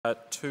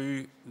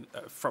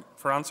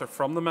for answer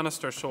from the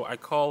Minister. So I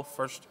call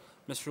first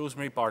Ms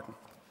Rosemary Barton.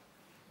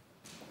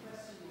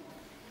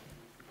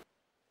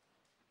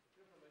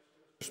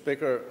 Mr.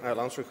 Speaker,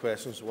 I'll answer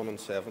questions 1 and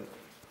 7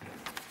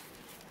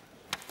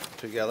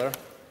 together.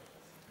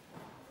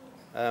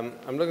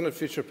 I'm looking at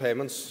future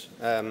payments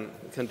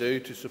can do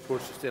to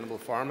support sustainable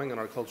farming in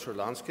our cultural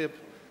landscape.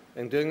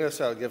 In doing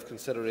this, I'll give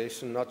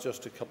consideration not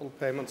just to coupled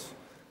payments,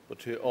 but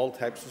to all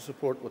types of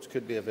support which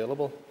could be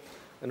available.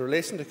 In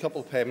relation to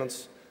coupled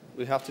payments,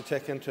 we have to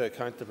take into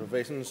account the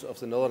provisions of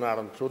the Northern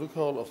Ireland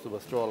Protocol of the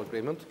Withdrawal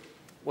Agreement,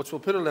 which will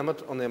put a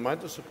limit on the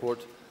amount of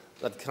support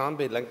that can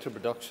be linked to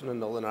production in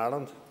Northern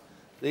Ireland.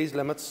 These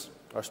limits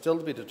are still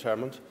to be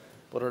determined,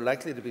 but are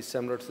likely to be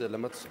similar to the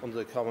limits under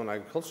the Common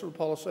Agricultural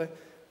Policy,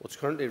 which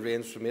currently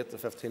range from 8 to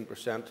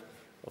 15%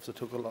 of the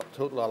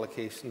total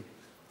allocation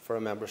for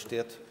a member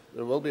state.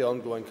 There will be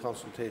ongoing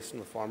consultation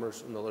with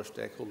farmers and other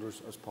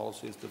stakeholders as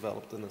policy is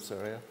developed in this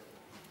area.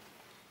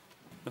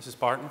 Mrs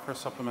Barton for a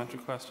supplementary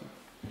question.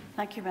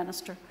 Thank you,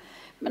 Minister.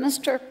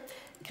 Minister,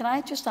 can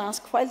I just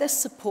ask, while this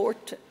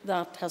support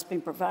that has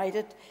been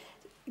provided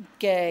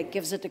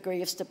gives a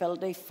degree of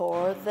stability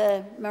for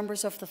the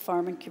members of the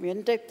farming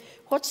community,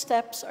 what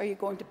steps are you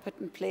going to put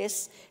in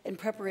place in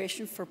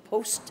preparation for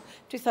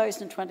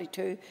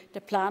post-2022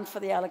 to plan for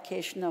the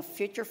allocation of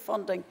future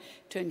funding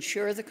to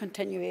ensure the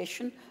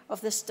continuation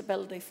of this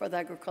stability for the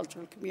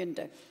agricultural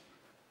community?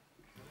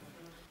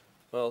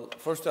 Well, the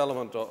first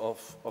element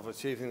of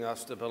achieving that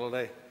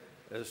stability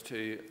is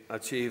to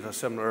achieve a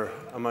similar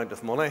amount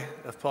of money,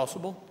 if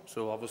possible.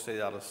 So obviously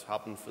that has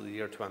happened for the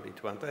year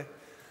 2020.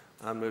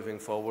 And moving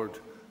forward,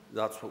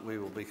 that's what we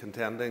will be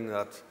contending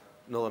that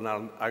Northern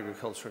Ireland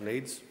agriculture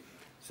needs.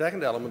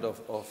 Second element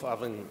of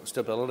having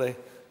stability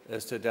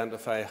is to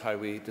identify how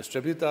we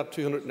distribute that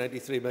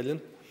 293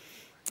 million,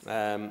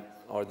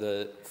 or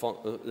the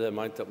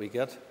amount that we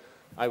get.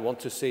 I want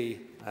to see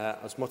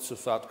as much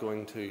of that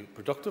going to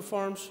productive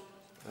farms,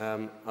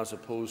 as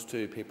opposed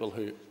to people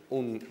who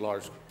own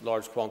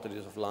large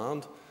quantities of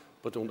land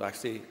but don't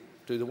actually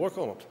do the work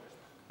on it.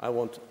 I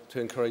want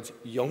to encourage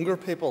younger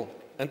people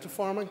into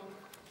farming,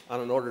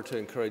 and in order to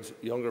encourage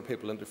younger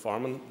people into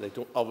farming, they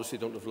obviously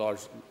don't have large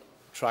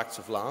tracts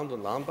of land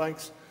and land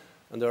banks,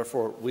 and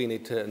therefore we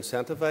need to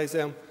incentivise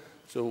them.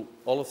 So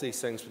all of these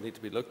things will need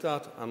to be looked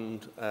at,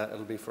 and it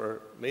will be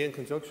for me in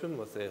conjunction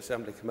with the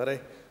Assembly Committee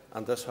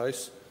and this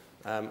House,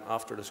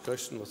 after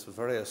discussion with the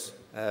various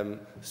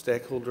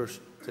stakeholders,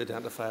 to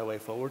identify a way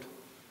forward.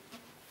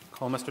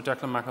 Call Mr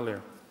Declan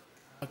McAleer.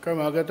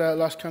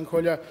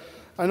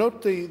 I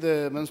note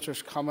the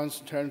Minister's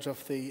comments in terms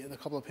of the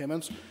couple of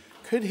payments.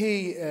 Could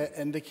he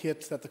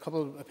indicate that the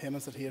couple of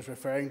payments that he is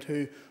referring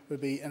to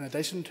would be in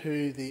addition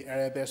to the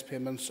area-based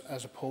payments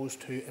as opposed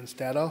to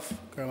instead of?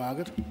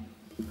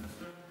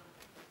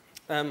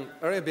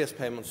 Area-based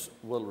payments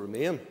will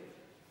remain.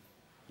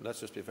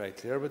 Let's just be very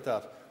clear about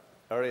that.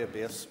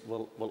 Area-based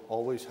will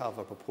always have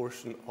a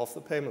proportion of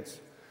the payments.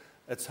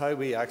 It's how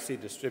we actually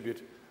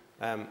distribute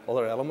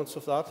other elements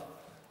of that,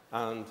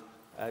 and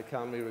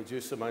can we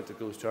reduce the amount that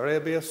goes to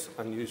area-based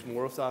and use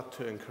more of that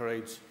to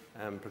encourage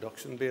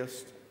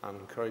production-based and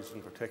encourage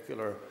in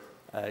particular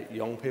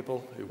young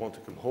people who want to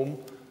come home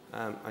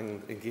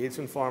and engage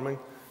in farming.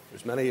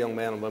 There's many young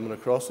men and women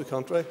across the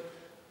country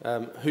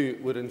who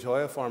would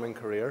enjoy a farming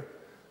career,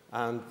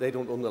 and they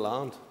don't own the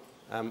land,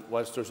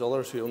 whilst there's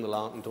others who own the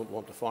land and don't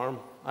want to farm.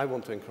 I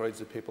want to encourage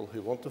the people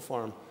who want to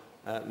farm,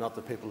 not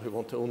the people who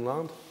want to own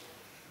land.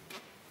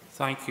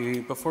 Thank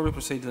you. Before we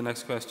proceed to the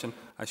next question,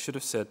 I should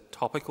have said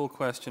topical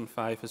question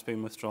 5 has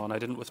been withdrawn. I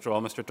didn't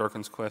withdraw Mr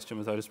Durkin's question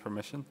without his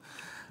permission.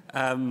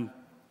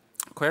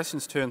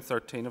 Questions 2 and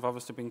 13 have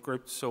obviously been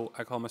grouped, so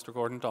I call Mr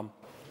Gordon Dunn.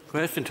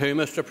 Question 2,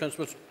 Mr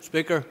Principal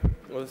Speaker.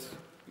 With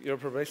your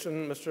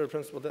permission, Mr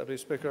Principal Deputy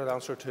Speaker, I'll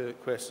answer to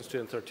questions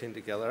 2 and 13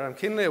 together. I'm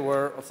keenly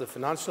aware of the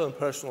financial and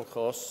personal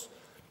costs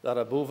that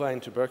a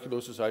bovine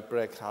tuberculosis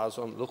outbreak has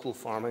on local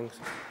farming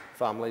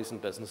families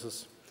and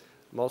businesses.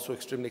 I'm also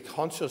extremely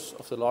conscious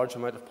of the large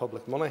amount of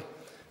public money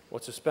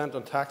which is spent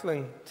on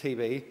tackling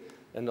TB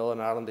in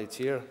Northern Ireland each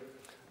year.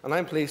 And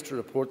I'm pleased to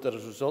report that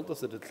as a result of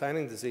the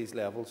declining disease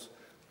levels,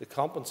 the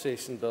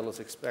compensation bill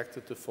is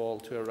expected to fall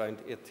to around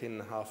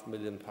 £18.5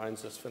 million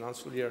this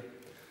financial year.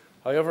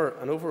 However,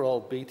 an overall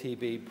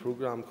BTB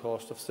programme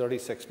cost of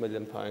 £36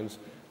 million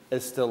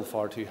is still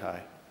far too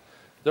high.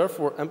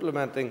 Therefore,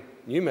 implementing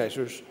new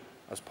measures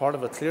as part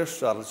of a clear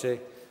strategy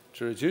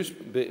to reduce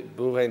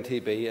bovine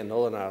TB in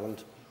Northern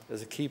Ireland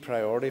is a key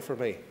priority for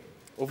me.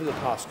 Over the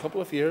past couple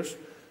of years,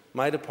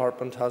 my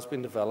department has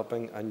been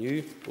developing a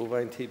new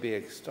bovine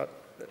TB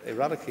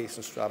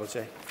eradication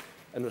strategy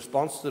in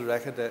response to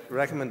the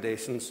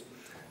recommendations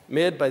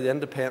made by the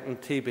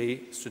Independent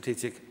TB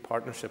Strategic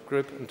Partnership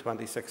Group in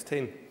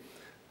 2016.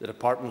 The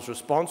department's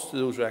response to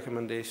those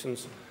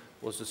recommendations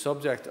was the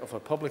subject of a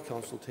public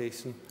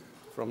consultation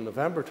from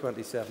November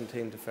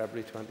 2017 to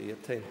February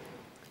 2018.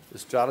 The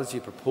strategy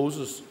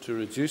proposes to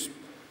reduce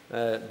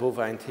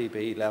bovine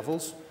TB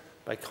levels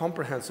by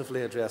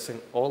comprehensively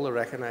addressing all the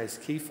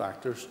recognised key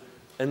factors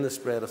in the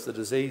spread of the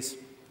disease.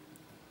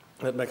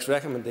 It makes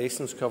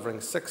recommendations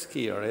covering 6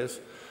 key areas,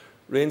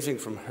 ranging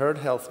from herd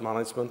health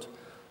management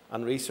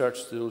and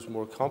research to those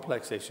more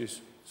complex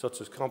issues,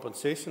 such as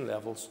compensation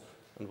levels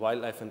and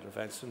wildlife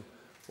intervention,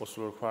 which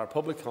will require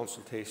public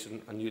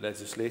consultation and new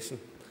legislation.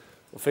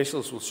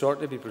 Officials will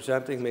shortly be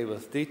presenting me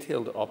with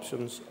detailed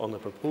options on the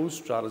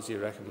proposed strategy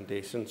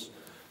recommendations,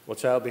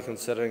 which I will be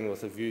considering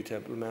with a view to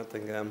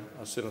implementing them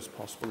as soon as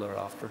possible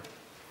thereafter.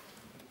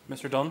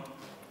 Mr Dunn.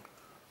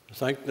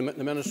 Thank the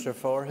Minister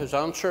for his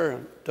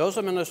answer. Does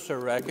the Minister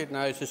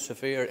recognise the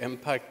severe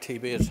impact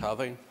TB is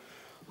having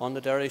on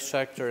the dairy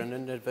sector and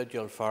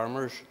individual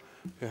farmers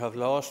who have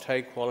lost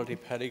high-quality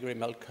pedigree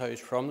milk cows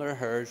from their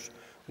herds?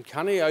 And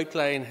can he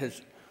outline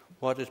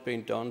what is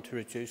being done to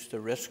reduce the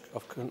risk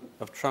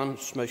of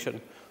transmission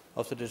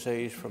of the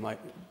disease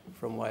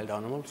from wild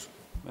animals?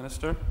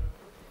 Minister.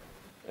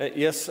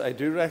 Yes, I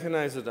do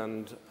recognise it,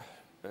 and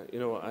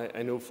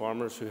I know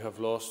farmers who have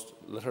lost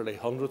literally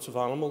hundreds of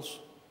animals,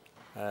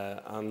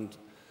 and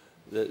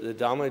the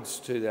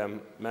damage to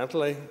them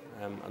mentally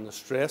and the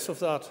stress of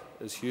that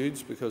is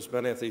huge, because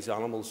many of these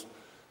animals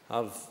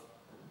have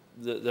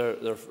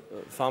their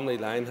family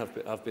line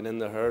have been in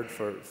the herd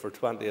for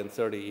 20 and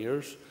 30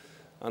 years,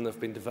 and they've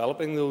been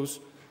developing those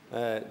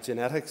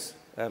genetics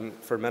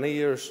for many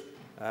years,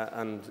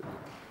 and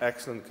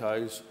excellent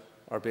cows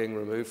are being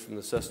removed from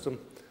the system,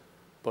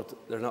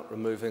 but they're not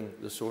removing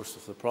the source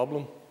of the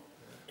problem.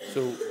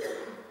 So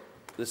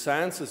the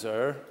science is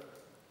there.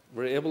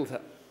 We're able to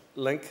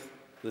link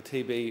the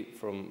TB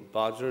from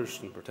badgers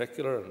in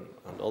particular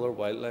and other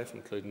wildlife,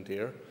 including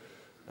deer,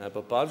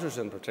 but badgers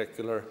in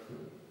particular,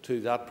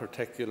 to that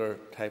particular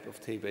type of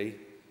TB.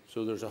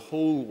 So there's a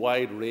whole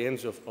wide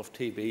range of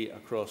TB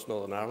across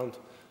Northern Ireland.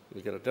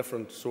 You get a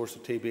different source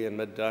of TB in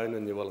Mid-Down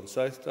than you will in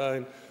South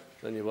Down,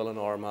 than you will in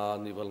Armagh,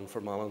 and you will in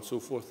Fermanagh, and so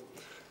forth.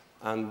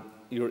 And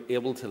you're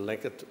able to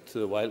link it to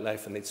the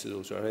wildlife in each of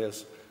those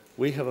areas.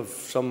 We have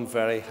some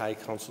very high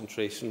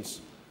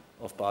concentrations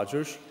of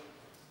badgers,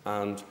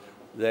 and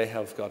they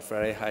have got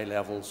very high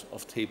levels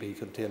of TB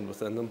contained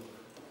within them.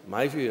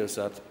 My view is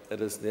that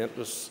it is in the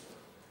interests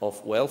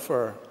of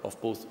welfare of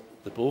both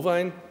the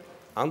bovine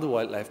and the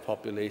wildlife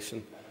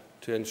population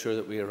to ensure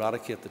that we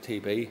eradicate the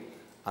TB,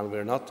 and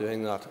we're not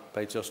doing that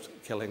by just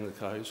killing the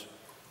cows.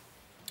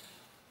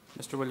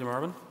 Mr William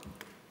Irwin.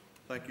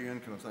 Thank you,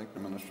 and can I thank the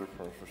Minister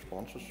for his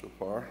responses so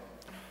far.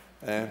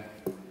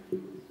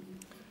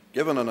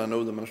 Given, and I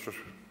know the Minister is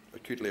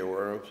acutely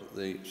aware of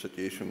the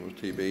situation with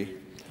TB,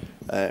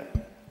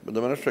 but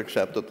the Minister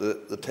accept that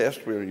the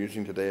test we are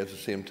using today is the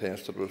same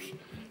test that was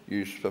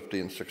used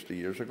 50 and 60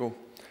 years ago.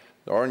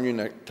 There are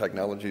new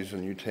technologies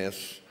and new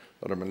tests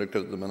that are being looked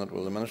at the minute.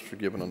 Will the Minister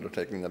give an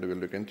undertaking that he will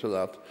look into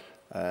that?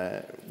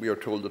 We are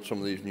told that some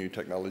of these new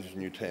technologies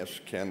and new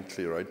tests can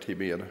clear out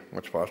TB at a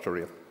much faster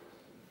rate.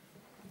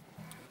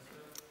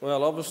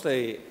 Well,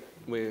 obviously,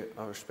 we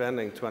are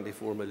spending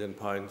 £24 million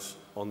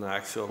on the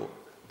actual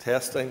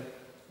testing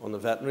on the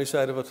veterinary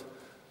side of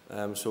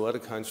it, so it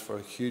accounts for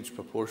a huge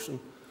proportion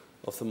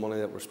of the money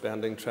that we're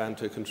spending trying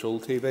to control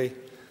TB.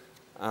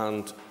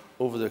 And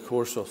over the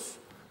course of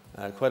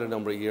quite a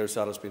number of years,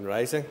 that has been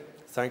rising.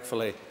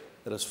 Thankfully,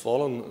 it has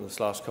fallen in this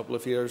last couple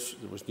of years.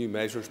 There was new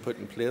measures put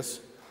in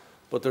place,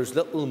 but there's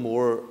little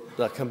more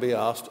that can be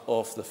asked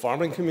of the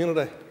farming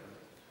community.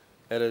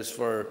 It is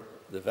for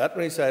the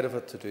veterinary side of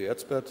it to do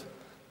its bit,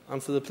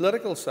 and for the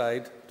political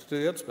side to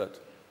do its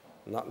bit.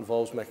 And that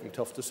involves making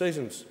tough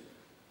decisions,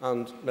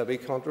 and maybe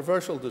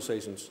controversial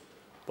decisions,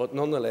 but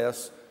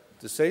nonetheless,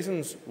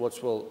 decisions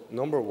which will,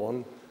 number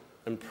one,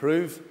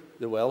 improve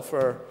the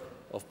welfare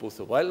of both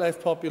the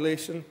wildlife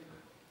population,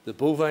 the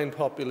bovine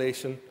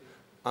population,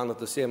 and at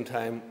the same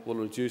time will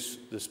reduce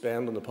the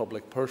spend on the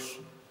public purse.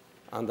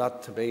 And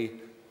that, to me,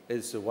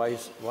 is the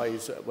wise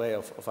way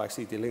of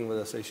actually dealing with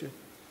this issue.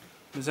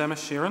 Ms Emma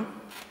Sheeran.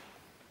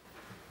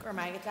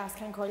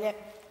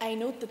 I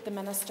note that the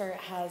Minister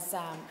has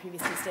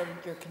previously stated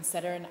you're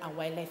considering a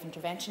wildlife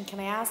intervention. Can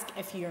I ask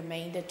if you're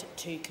minded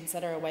to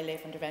consider a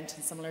wildlife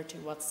intervention similar to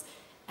what's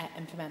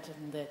implemented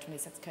in the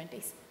 26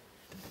 counties?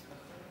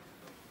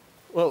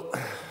 Well,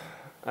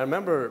 I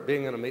remember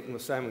being in a meeting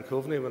with Simon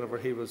Coveney whenever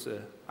he was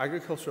the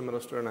Agriculture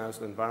Minister and I was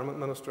the Environment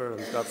Minister,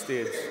 and at that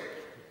stage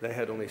they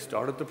had only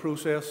started the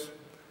process.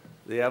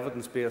 The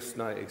evidence base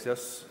now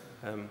exists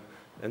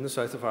in the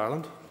south of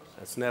Ireland.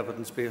 It's an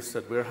evidence base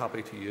that we're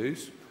happy to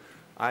use.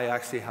 I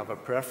actually have a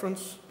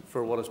preference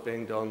for what is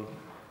being done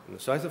in the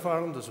south of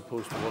Ireland as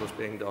opposed to what is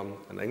being done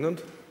in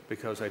England,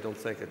 because I don't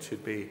think it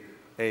should be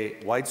a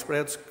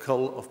widespread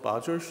cull of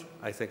badgers.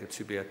 I think it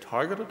should be a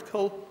targeted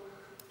cull.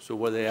 So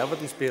where the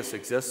evidence base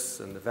exists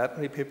and the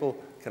veterinary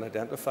people can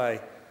identify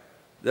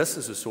this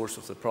is the source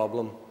of the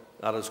problem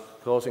that is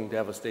causing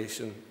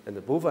devastation in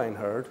the bovine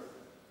herd,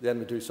 then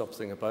we do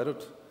something about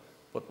it.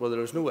 But where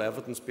there is no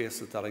evidence base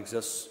that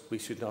exists, we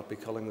should not be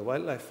culling the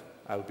wildlife.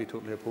 I would be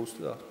totally opposed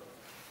to that.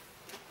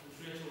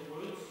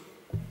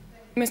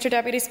 Mr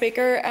Deputy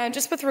Speaker,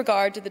 just with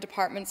regard to the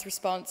Department's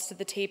response to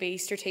the TB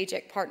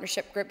Strategic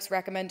Partnership Group's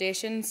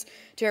recommendations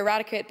to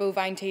eradicate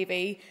bovine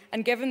TB,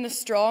 and given the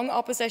strong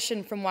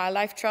opposition from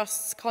wildlife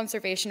trusts,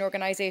 conservation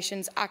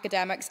organisations,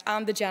 academics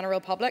and the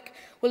general public,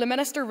 will the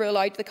Minister rule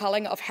out the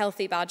culling of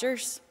healthy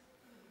badgers?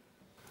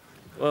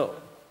 Well,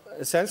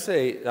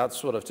 essentially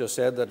that's what I've just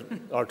said, that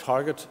our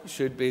target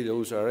should be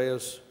those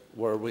areas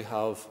where we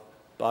have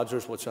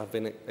badgers which have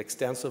been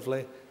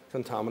extensively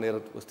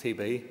contaminated with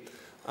TB.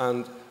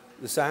 And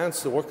the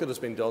science, the work that has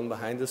been done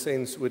behind the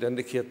scenes would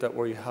indicate that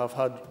where you have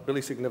had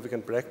really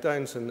significant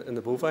breakdowns in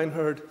the bovine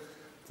herd,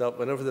 that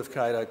whenever they've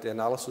carried out the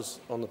analysis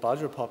on the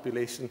badger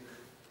population,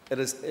 it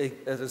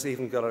has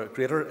even got a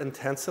greater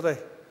intensity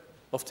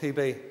of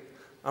TB.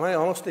 And I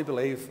honestly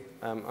believe,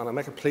 and I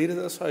make a plea to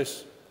this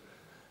House,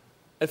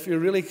 if you're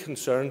really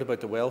concerned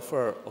about the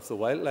welfare of the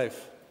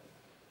wildlife,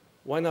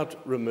 why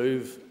not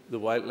remove the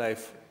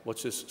wildlife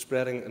which is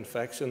spreading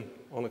infection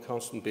on a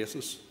constant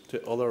basis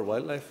to other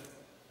wildlife?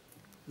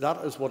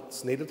 That is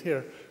what's needed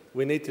here.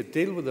 We need to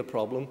deal with the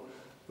problem.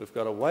 We've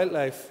got a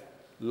wildlife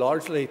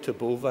largely to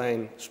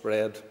bovine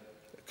spread.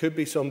 It could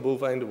be some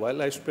bovine to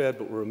wildlife spread,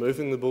 but we're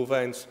removing the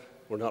bovines,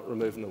 we're not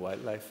removing the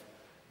wildlife.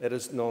 It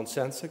is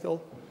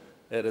nonsensical,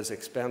 it is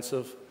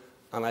expensive,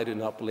 and I do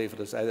not believe it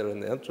is either in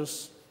the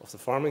interests of the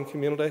farming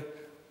community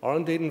or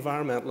indeed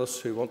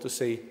environmentalists who want to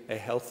see a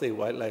healthy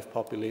wildlife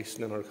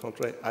population in our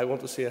country. I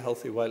want to see a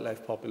healthy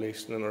wildlife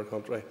population in our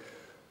country.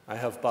 I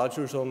have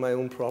badgers on my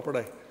own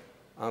property,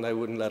 and I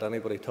wouldn't let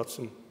anybody touch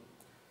them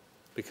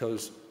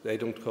because they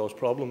don't cause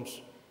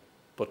problems.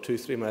 But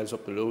 2-3 miles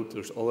up the road,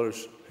 there's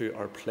others who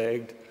are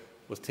plagued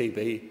with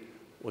TB,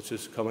 which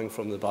is coming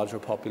from the badger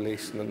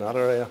population in that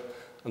area,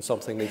 and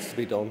something needs to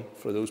be done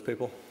for those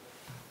people.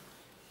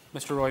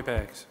 Mr Roy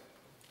Beggs.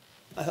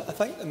 I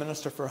thank the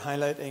Minister for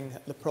highlighting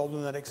the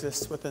problem that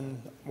exists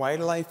within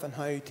wildlife and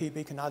how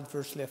TB can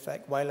adversely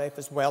affect wildlife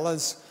as well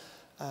as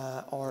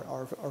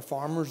our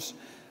farmers.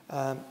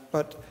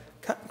 But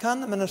can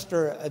the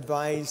Minister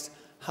advise,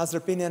 has there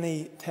been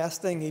any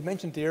testing? He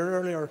mentioned deer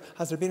earlier.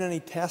 Has there been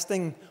any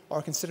testing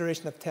or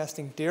consideration of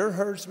testing deer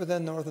herds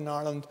within Northern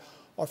Ireland,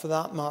 or for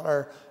that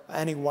matter,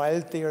 any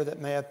wild deer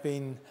that may have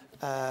been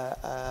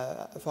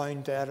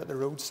found dead at the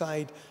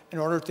roadside, in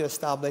order to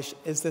establish,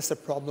 is this a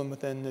problem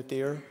within the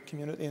deer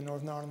community in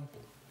Northern Ireland?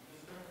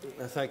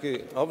 Thank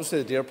you. Obviously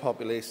the deer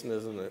population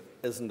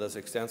isn't as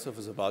extensive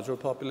as the badger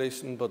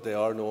population, but they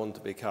are known to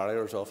be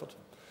carriers of it.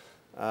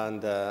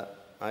 And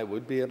I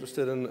would be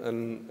interested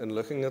in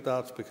looking at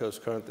that, because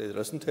currently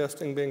there isn't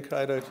testing being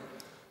carried out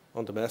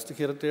on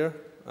domesticated deer,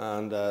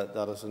 and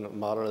that is a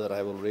matter that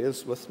I will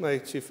raise with my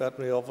Chief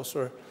Veterinary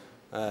Officer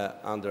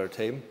and their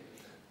team.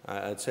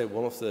 I'd say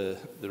one of the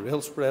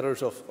real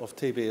spreaders of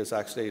TB is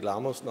actually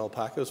llamas and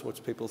alpacas,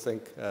 which people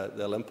think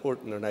they'll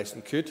import and they're nice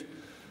and cute.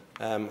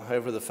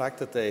 However, the fact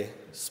that they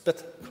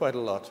spit quite a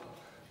lot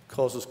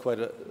causes quite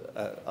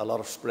a lot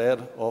of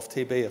spread of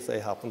TB if they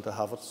happen to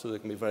have it, so they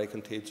can be very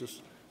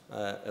contagious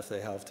if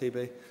they have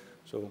TB.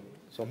 So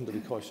something to be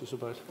cautious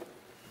about.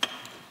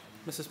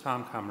 Mrs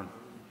Pam Cameron.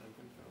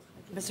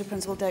 Mr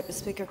Principal Deputy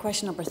Speaker,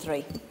 question number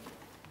 3.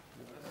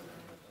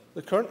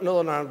 The current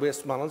Northern Ireland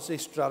Waste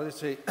Management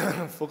Strategy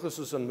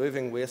focuses on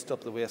moving waste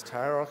up the waste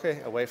hierarchy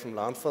away from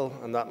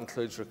landfill, and that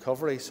includes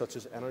recovery such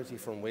as energy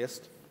from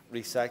waste,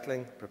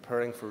 recycling,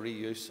 preparing for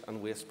reuse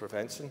and waste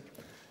prevention.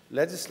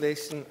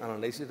 Legislation and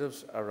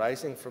initiatives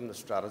arising from the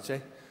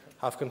strategy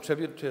have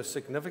contributed to a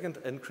significant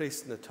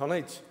increase in the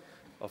tonnage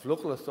of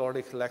local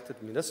authority collected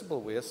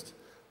municipal waste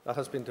that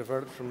has been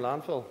diverted from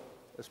landfill,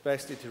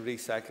 especially to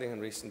recycling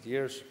in recent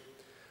years.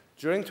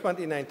 During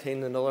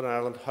 2019, the Northern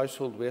Ireland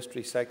household waste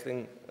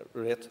recycling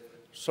rate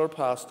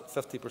surpassed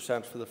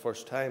 50% for the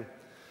first time,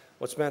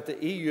 which meant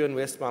the EU and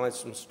waste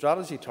management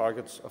strategy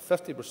targets of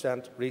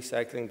 50%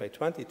 recycling by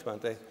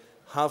 2020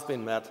 have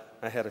been met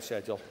ahead of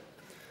schedule.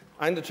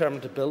 I'm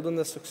determined to build on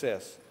this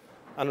success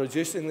and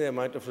reducing the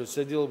amount of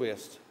residual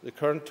waste. The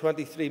current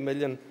 £23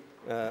 million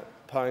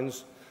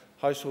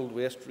Household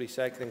Waste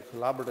Recycling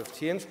Collaborative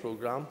Change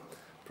Programme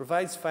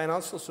provides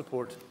financial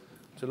support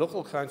to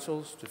local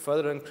councils to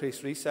further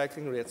increase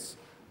recycling rates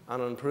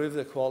and improve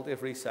the quality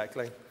of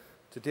recycling.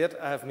 To date,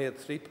 I have made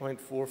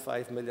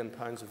 £3.45 million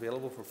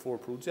available for 4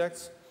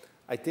 projects.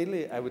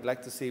 Ideally, I would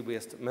like to see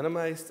waste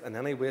minimised and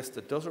any waste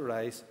that does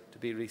arise to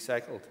be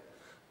recycled.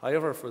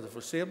 However, for the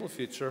foreseeable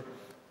future,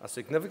 a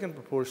significant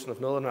proportion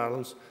of Northern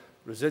Ireland's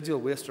residual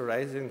waste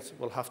arisings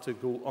will have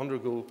to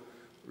undergo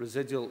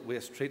residual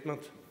waste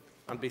treatment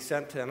and be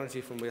sent to energy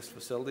from waste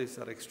facilities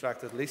that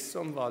extract at least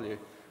some value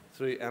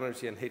through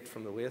energy and heat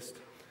from the waste.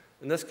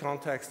 In this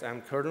context, I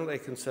am currently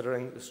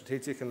considering the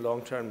strategic and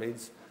long-term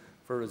needs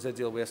for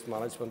residual waste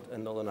management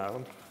in Northern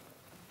Ireland.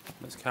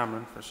 Ms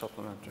Cameron for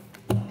supplementary.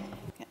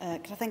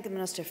 Can I thank the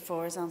Minister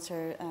for his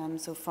answer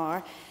so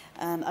far?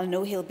 I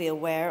know he'll be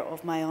aware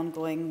of my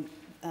ongoing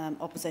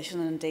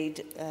opposition and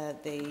indeed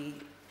the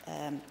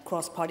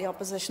cross-party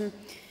opposition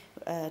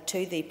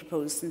to the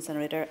proposed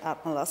incinerator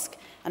at Mollusk,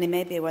 and he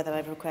may be aware that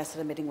I've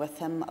requested a meeting with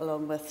him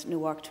along with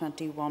New Arc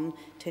 21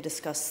 to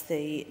discuss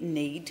the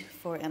need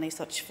for any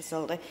such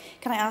facility.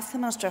 Can I ask the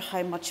Minister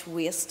how much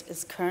waste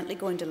is currently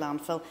going to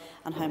landfill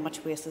and how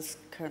much waste is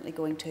currently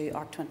going to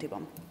Arc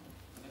 21?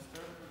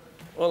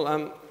 Well,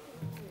 I'm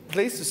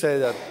pleased to say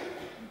that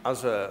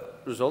as a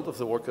result of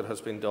the work that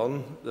has been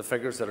done, the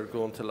figures that are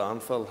going to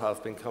landfill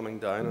have been coming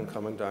down and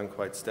coming down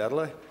quite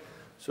steadily.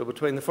 So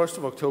between the 1st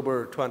of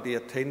October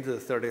 2018 to the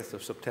 30th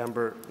of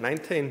September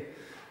 2019,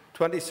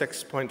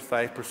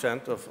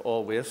 26.5% of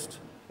all waste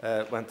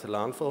went to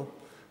landfill,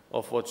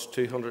 of which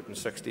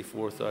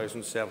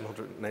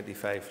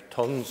 264,795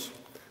 tonnes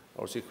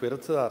was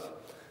equated to that.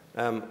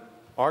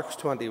 ARC's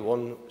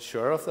 21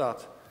 share of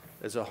that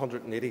is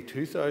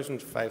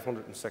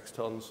 182,506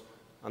 tonnes,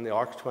 and the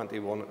ARC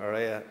 21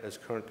 area is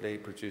currently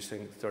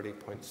producing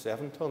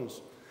 30.7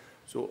 tonnes.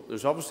 So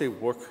there's obviously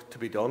work to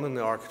be done in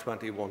the ARC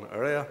 21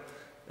 area.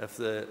 If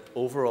the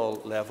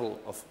overall level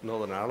of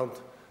Northern Ireland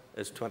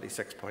is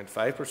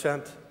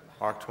 26.5%,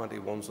 ARC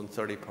 21's on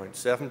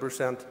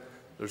 30.7%,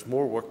 there's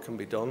more work can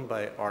be done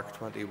by ARC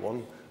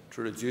 21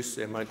 to reduce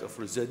the amount of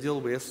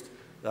residual waste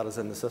that is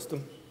in the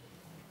system.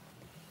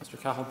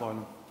 Mr.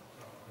 Cahill-Boylan.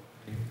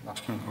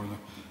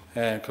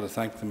 Could I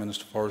thank the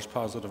Minister for his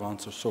positive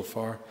answers so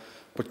far?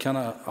 But can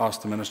I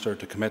ask the Minister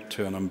to commit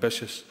to an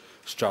ambitious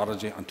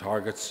strategy and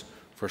targets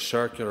for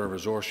circular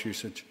resource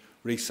usage,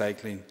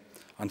 recycling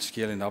and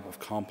scaling up of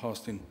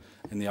composting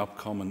in the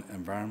upcoming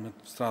environment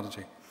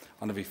strategy,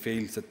 and if he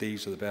feels that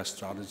these are the best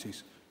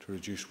strategies to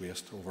reduce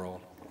waste overall?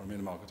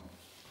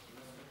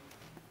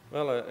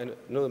 Well, I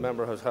know the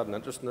member has had an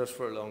interest in this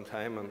for a long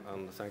time,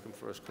 and thank him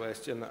for his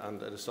question,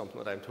 and it is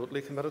something that I'm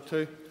totally committed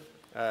to.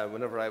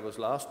 Whenever I was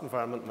last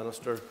Environment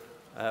Minister,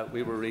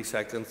 we were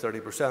recycling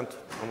 30%,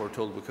 and we were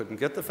told we couldn't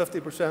get to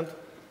 50%,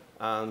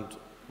 and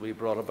we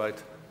brought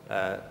about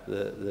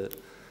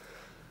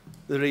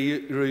the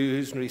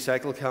reuse and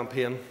recycle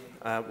campaign,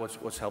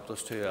 which helped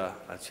us to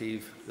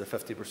achieve the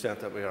 50%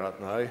 that we are at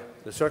now.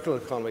 The circular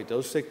economy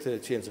does seek to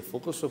change the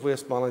focus of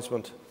waste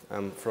management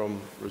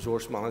from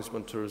resource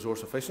management to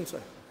resource efficiency,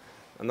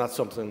 and that's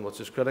something which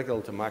is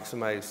critical to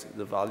maximise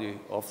the value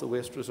of the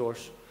waste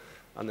resource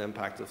and the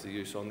impact of the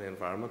use on the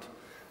environment.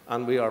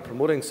 And we are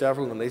promoting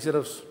several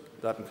initiatives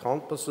that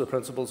encompass the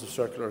principles of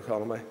circular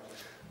economy,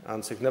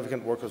 and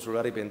significant work has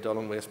already been done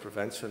on waste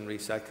prevention and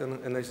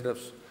recycling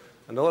initiatives.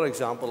 Another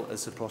example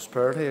is the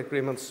prosperity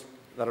agreements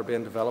that are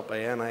being developed by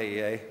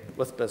NIEA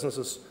with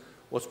businesses,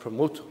 which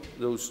promote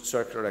those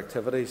circular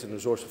activities and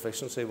resource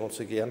efficiency once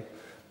again,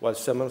 while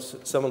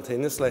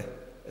simultaneously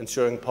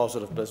ensuring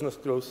positive business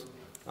growth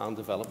and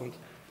development.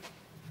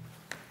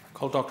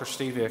 Call Dr.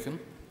 Steve Aiken.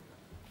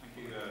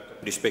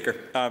 Deputy Speaker,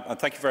 and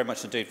thank you very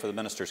much indeed for the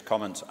Minister's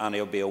comments, and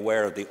he'll be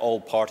aware of the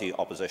all-party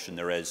opposition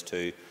there is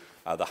to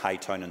the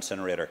Hightown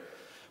incinerator.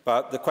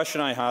 But the question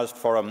I have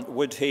for him,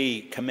 would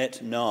he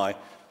commit now,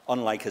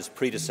 unlike his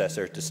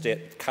predecessor, to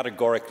state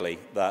categorically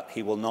that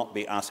he will not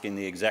be asking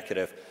the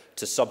Executive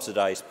to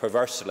subsidise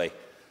perversely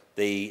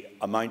the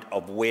amount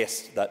of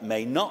waste that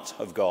may not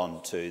have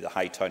gone to the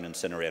Hightown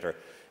incinerator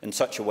in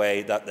such a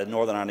way that the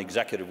Northern Ireland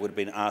Executive would have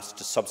been asked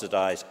to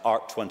subsidise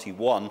ARC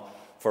 21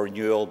 for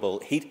renewable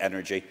heat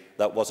energy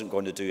that wasn't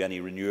going to do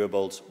any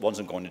renewables,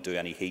 wasn't going to do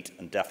any heat,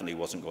 and definitely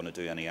wasn't going to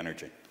do any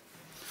energy?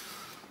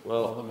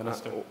 Well,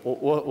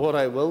 what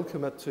I will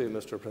commit to,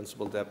 Mr.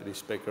 Principal Deputy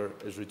Speaker,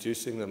 is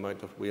reducing the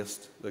amount of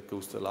waste that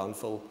goes to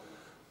landfill,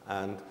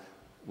 and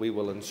we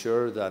will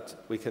ensure that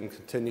we can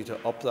continue to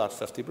up that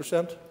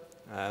 50%.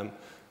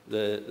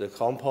 The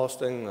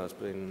composting that's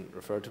been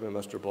referred to by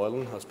Mr.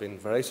 Boylan has been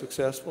very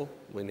successful.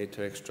 We need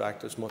to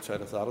extract as much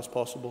out of that as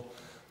possible,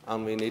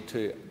 and we need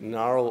to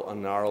narrow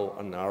and narrow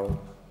and narrow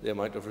the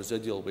amount of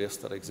residual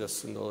waste that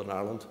exists in Northern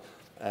Ireland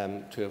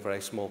to a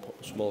very small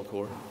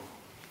core.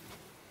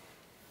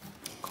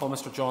 Call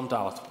Mr. John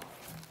Dallett.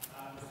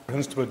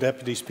 Principal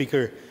Deputy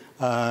Speaker,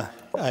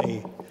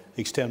 I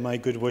extend my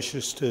good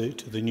wishes to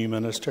the new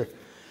Minister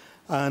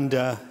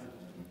and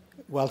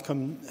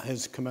welcome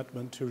his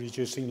commitment to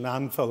reducing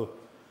landfill.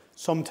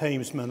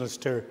 Sometimes,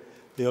 Minister,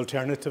 the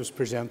alternatives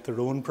present their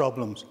own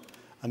problems,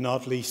 and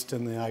not least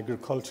in the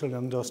agricultural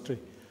industry.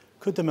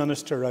 Could the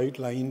Minister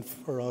outline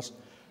for us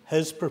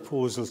his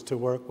proposals to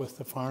work with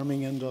the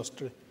farming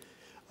industry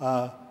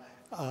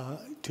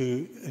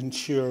to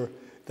ensure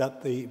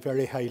that the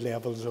very high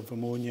levels of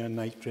ammonia and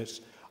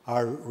nitrates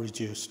are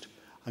reduced?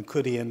 And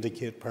could he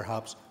indicate,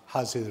 perhaps,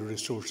 has he the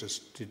resources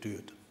to do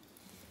it?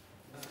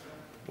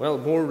 Well,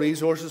 more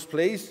resources,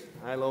 please.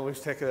 I'll always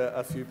take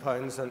a few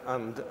pounds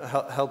and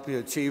help you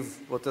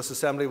achieve what this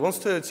Assembly wants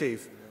to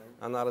achieve,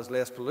 and that is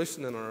less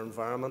pollution in our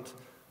environment,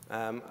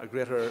 a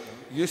greater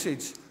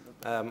usage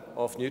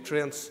of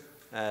nutrients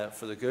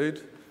for the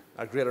good,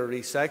 a greater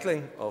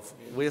recycling of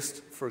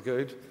waste for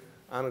good,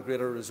 and a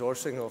greater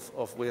resourcing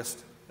of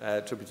waste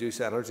to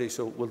produce energy.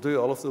 So we'll do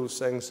all of those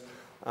things,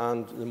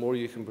 and the more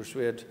you can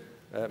persuade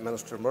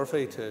Minister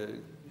Murphy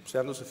to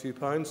send us a few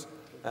pounds,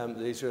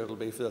 the easier it will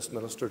be for this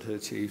Minister to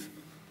achieve.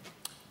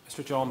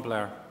 Mr. John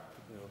Blair.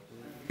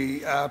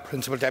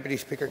 Principal Deputy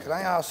Speaker, can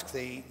I ask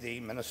the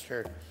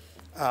Minister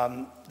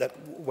that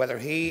whether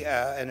he,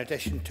 in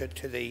addition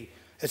to the,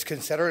 is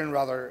considering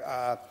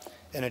rather,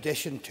 in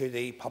addition to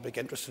the public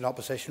interest in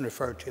opposition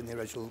referred to in the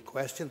original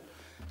question,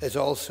 is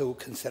also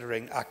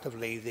considering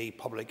actively the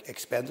public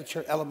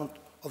expenditure element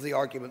of the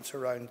arguments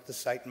around the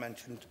site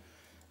mentioned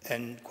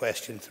in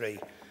question 3.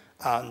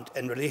 And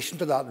in relation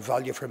to that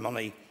value for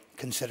money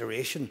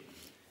consideration,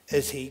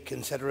 is he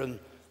considering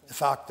the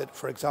fact that,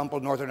 for example,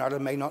 Northern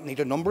Ireland may not need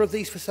a number of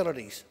these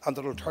facilities and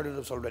that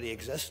alternatives already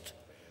exist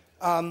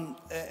in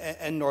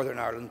Northern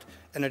Ireland?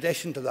 In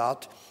addition to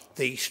that,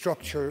 the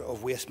structure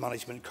of waste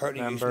management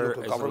currently used in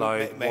local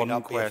government may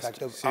not be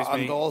effective.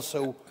 And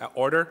also...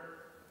 Order.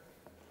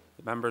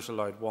 The member is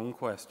allowed one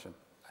question.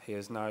 He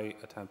is now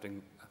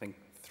attempting, I think,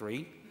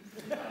 3.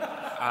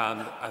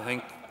 And I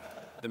think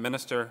the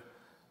Minister,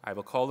 I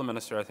will call the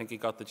Minister, I think he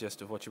got the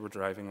gist of what you were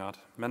driving at.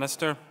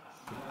 Minister.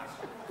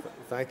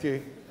 Thank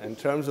you. In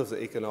terms of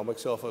the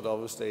economics of it,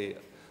 obviously,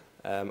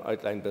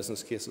 outline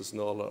business cases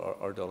and all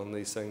are done on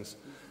these things.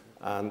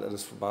 And it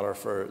is a matter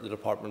for the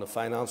Department of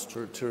Finance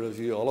to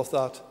review all of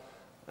that.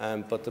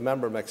 But the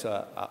member makes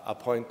a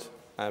point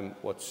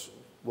which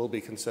will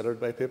be considered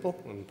by people,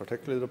 and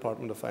particularly the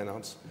Department of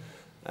Finance,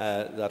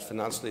 that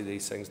financially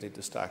these things need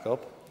to stack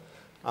up.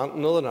 And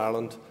in Northern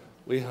Ireland,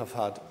 we have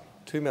had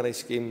too many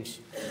schemes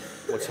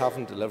which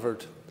haven't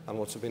delivered and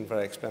which have been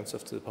very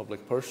expensive to the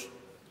public purse.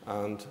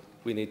 And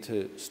we need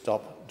to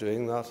stop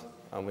doing that,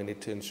 and we need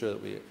to ensure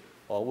that we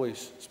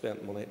always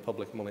spend money,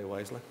 public money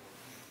wisely.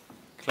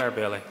 Claire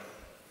Bailey.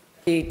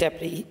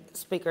 Deputy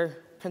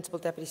Speaker. Principal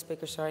Deputy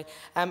Speaker, sorry.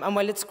 And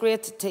while it's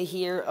great to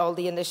hear all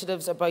the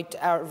initiatives about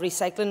our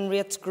recycling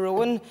rates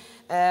growing,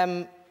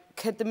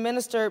 could the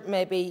Minister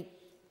maybe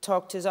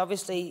talk to us?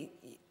 Obviously,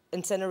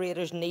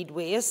 incinerators need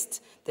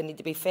waste. They need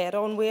to be fed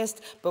on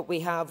waste, but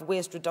we have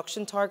waste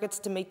reduction targets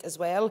to meet as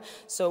well.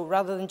 So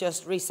rather than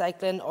just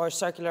recycling or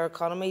circular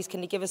economies,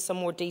 can you give us some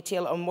more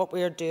detail on what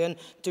we are doing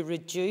to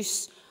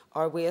reduce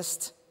our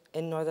waste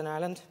in Northern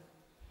Ireland?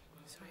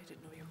 Sorry, I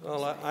didn't know you were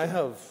going to say. I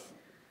have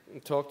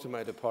talked to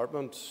my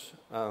department,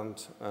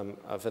 and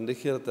I've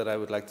indicated that I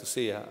would like to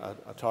see a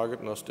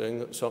target in us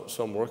doing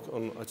some work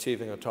on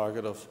achieving a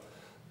target of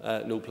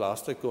no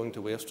plastic going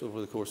to waste over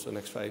the course of the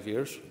next 5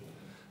 years.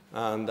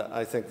 And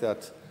I think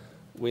that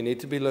we need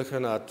to be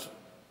looking at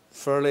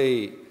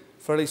fairly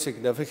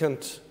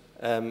significant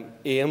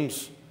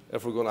aims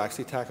if we're going to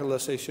actually tackle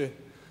this issue.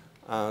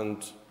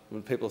 And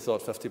when people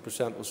thought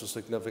 50% was a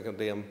significant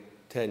aim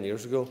 10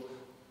 years ago,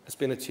 it's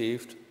been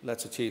achieved.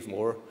 Let's achieve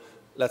more.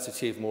 Let's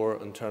achieve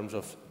more in terms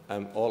of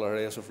all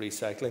areas of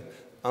recycling.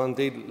 And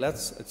indeed,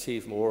 let's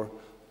achieve more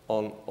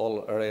on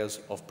all areas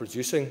of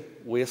producing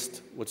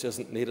waste which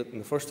isn't needed in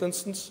the first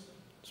instance.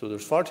 So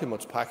there's far too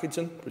much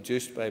packaging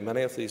produced by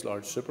many of these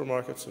large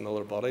supermarkets and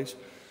other bodies.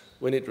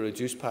 We need to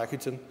reduce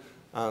packaging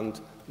and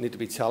need to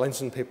be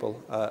challenging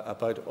people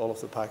about all of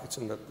the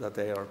packaging that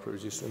they are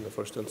producing in the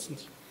first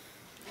instance.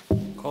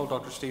 Call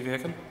Dr. Steve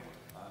Aiken.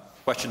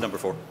 Question number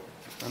 4.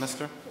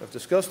 Minister. I've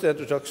discussed the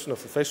introduction of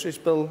the Fisheries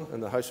Bill in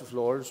the House of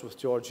Lords with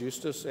George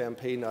Eustace,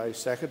 MP, now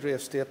Secretary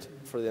of State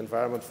for the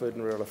Environment, Food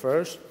and Rural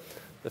Affairs.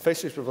 The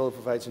Fisheries Bill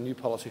provides a new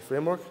policy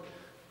framework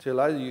to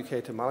allow the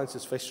UK to manage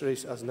its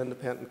fisheries as an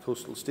independent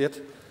coastal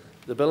state.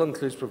 The bill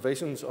includes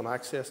provisions on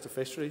access to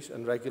fisheries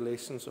and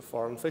regulations of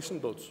foreign fishing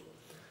boats.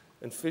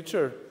 In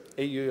future,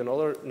 EU and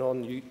other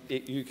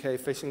non-UK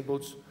fishing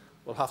boats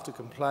will have to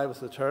comply with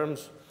the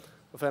terms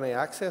of any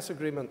access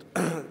agreement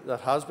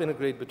that has been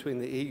agreed between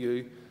the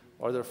EU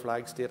or their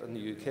flag state and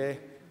the UK.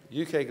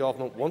 The UK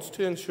Government wants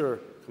to ensure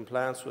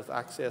compliance with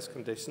access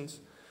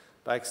conditions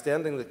by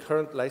extending the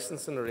current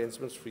licensing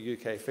arrangements for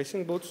UK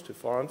fishing boats to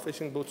foreign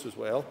fishing boats as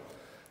well.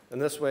 In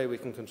this way, we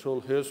can control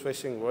who is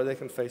fishing, where they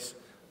can fish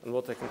and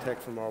what they can take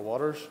from our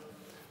waters.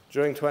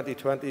 During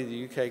 2020,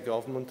 the UK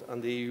Government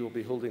and the EU will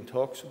be holding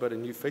talks about a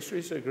new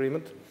fisheries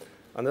agreement,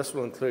 and this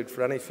will include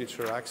for any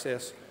future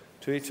access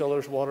to each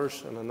other's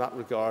waters. And in that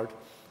regard,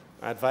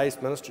 I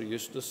advised Minister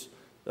Eustace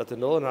that the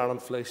Northern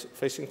Ireland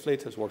fishing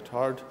fleet has worked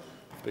hard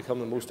to become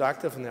the most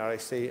active in the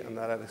RIC, and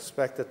that I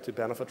expect it to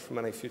benefit from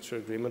any future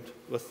agreement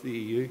with the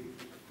EU.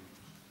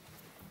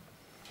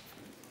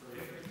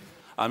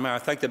 And may I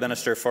thank the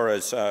Minister for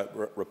his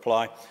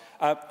reply.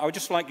 I would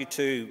just like you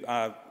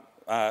to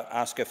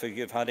ask if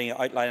you've had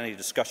any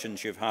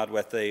discussions you've had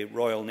with the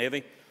Royal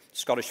Navy,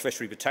 Scottish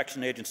Fishery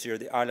Protection Agency or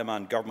the Isle of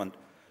Man Government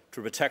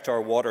to protect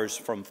our waters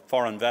from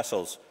foreign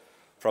vessels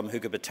who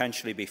could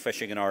potentially be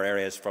fishing in our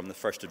areas from the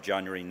 1st of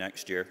January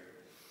next year.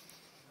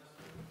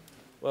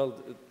 Well,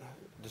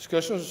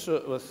 discussions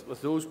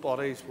with those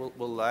bodies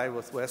will lie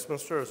with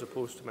Westminster as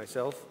opposed to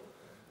myself.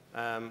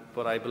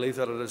 But I believe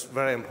that it is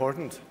very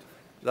important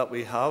that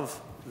we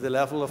have the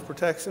level of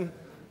protection,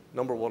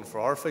 number one, for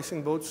our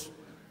fishing boats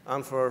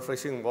and for our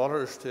fishing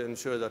waters, to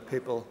ensure that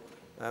people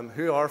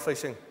who are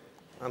fishing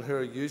and who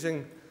are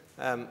using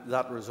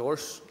that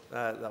resource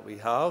that we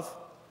have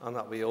and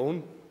that we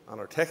own and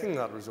are taking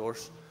that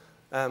resource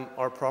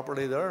are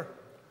properly there,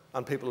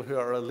 and people who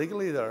are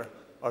illegally there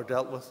are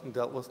dealt with in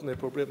the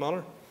appropriate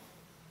manner.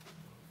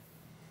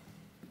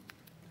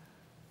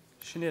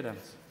 Sinead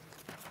Ennis.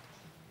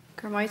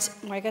 Can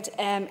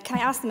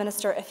I ask the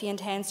Minister if he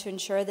intends to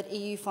ensure that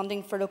EU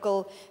funding for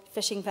local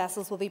fishing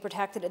vessels will be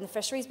protected in the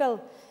Fisheries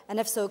Bill? And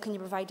if so, can you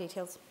provide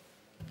details?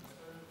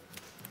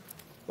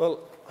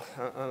 Well,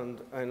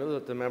 and I know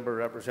that the member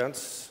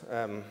represents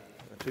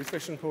 2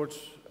 fishing ports,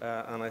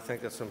 and I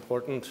think it's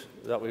important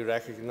that we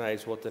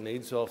recognise what the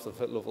needs of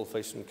the local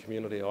fishing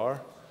community are.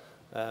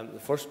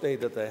 The first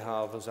need that they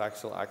have is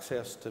actual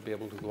access to be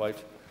able to go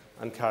out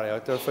and carry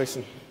out their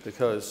fishing,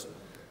 because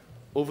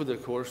over the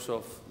course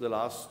of the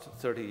last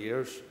 30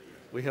 years,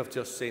 we have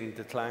just seen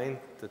decline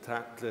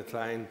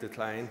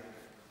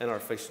in our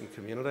fishing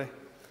community.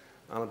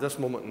 And at this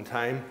moment in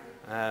time,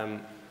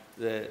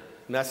 the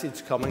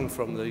message coming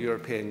from the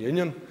European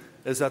Union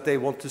is that they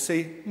want to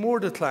see more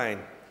decline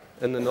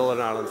in the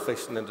Northern Ireland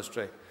fishing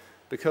industry,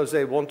 because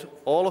they want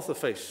all of the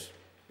fish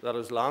that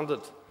is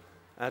landed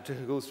to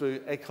go through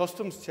a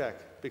customs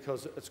check,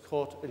 because it's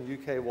caught in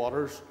UK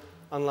waters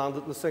and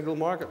landed in the single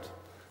market.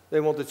 They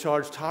want to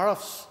charge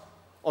tariffs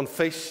on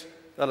fish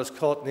that is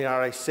caught in the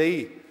Irish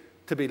Sea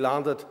to be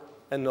landed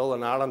in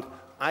Northern Ireland.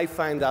 I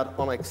find that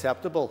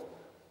unacceptable,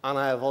 and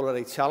I have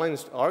already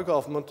challenged our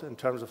government in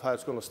terms of how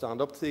it's going to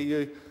stand up to the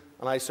EU,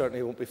 and I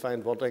certainly won't be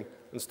found wanting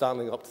in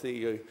standing up to the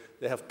EU.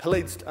 They have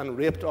pillaged and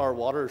raped our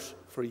waters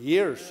for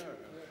years,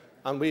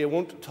 and we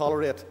won't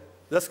tolerate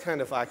this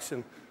kind of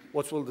action,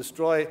 which will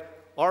destroy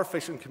our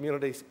fishing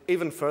communities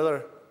even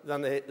further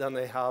than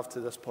they have to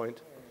this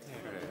point.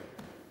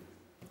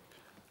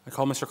 I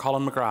call Mr.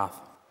 Colin McGrath.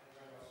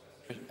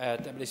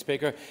 Deputy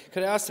Speaker,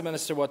 could I ask the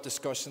Minister what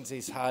discussions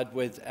he's had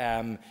with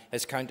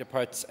his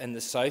counterparts in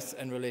the South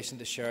in relation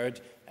to shared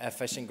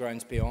fishing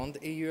grounds beyond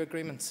EU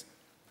agreements?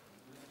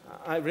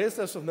 I raised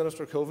this with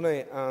Minister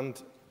Coveney,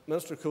 and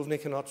Minister Coveney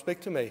cannot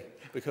speak to me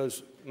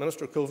because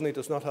Minister Coveney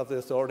does not have the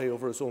authority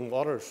over his own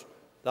waters.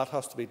 That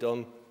has to be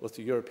done with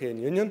the European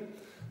Union.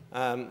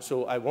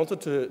 So I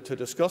wanted to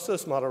discuss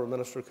this matter with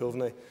Minister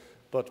Coveney,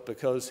 but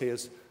because he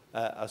is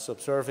a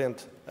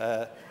subservient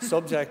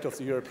subject of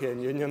the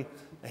European Union,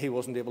 he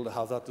wasn't able to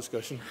have that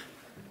discussion.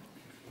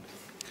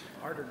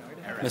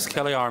 Ms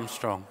Kelly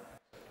Armstrong.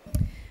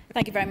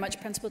 Thank you very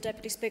much, Principal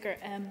Deputy Speaker.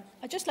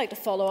 I'd just like to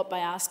follow up by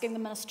asking the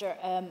Minister,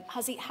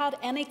 has he had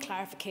any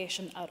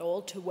clarification at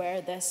all to where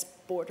this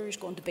border is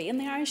going to be in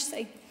the Irish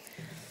Sea?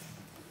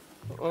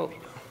 Well,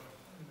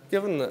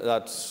 given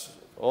that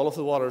all of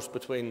the waters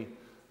between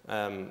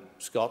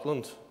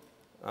Scotland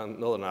and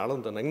Northern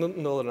Ireland and England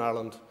and Northern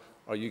Ireland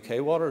are UK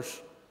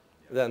waters,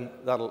 then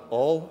that'll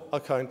all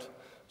account.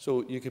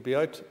 So you could be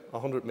out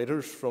 100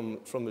 metres from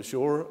the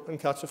shore and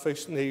catch a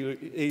fish, and the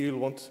EU will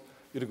want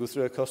you to go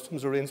through a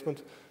customs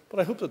arrangement. But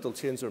I hope that they'll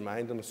change their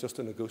mind and it's just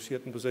a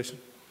negotiating position.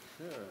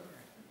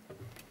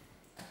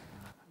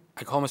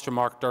 I call Mr.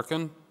 Mark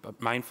Durkin, but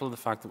mindful of the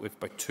fact that we've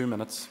about 2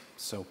 minutes.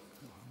 So,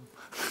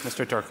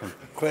 Mr. Durkin.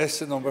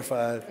 Question number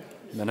 5.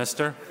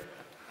 Minister.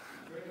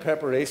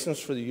 Preparations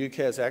for the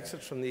UK's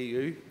exit from the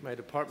EU, my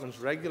department's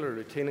regular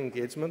routine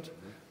engagement,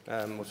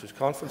 which is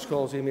conference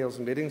calls, emails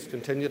and meetings,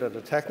 continued at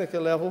a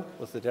technical level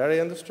with the dairy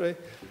industry,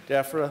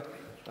 DEFRA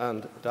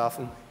and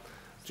DAFN.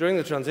 During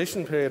the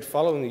transition period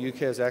following the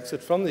UK's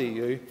exit from the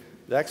EU,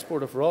 the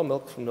export of raw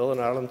milk from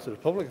Northern Ireland to the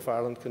Republic of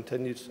Ireland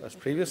continued as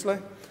previously.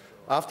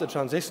 After the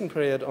transition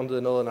period under the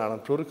Northern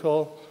Ireland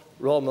Protocol,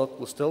 raw milk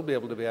will still be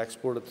able to be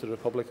exported to the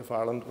Republic of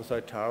Ireland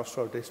without tariffs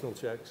or additional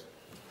checks.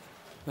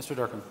 Mr.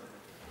 Durkin.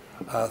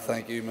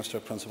 Thank you,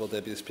 Mr. Principal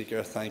Deputy Speaker.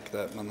 I thank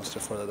the Minister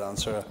for that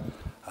answer.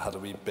 I had a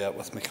wee bet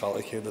with my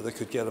colleague here that I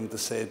could get him to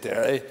say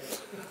dairy.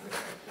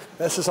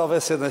 This is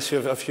obviously an issue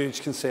of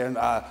huge concern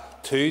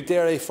to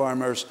dairy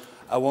farmers.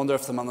 I wonder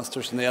if the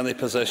Minister's in any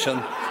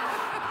position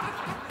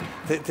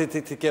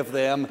to give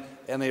them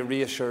any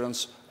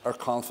reassurance or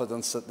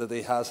confidence that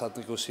he has had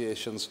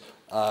negotiations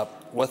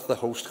with the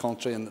host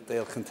country and that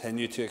they'll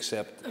continue to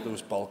accept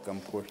those bulk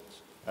imports.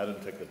 I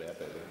didn't take the bet,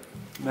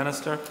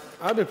 Minister.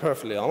 I'll be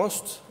perfectly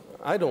honest.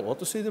 I don't want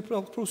to see the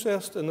milk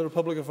processed in the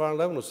Republic of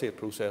Ireland. I want to see it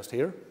processed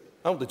here.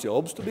 I want the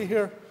jobs to be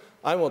here.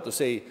 I want to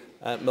see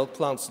milk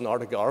plants in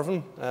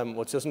Artagarvan,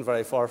 which isn't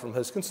very far from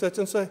his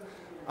constituency,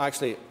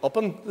 actually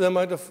upping the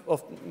amount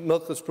of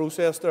milk that's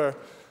processed there.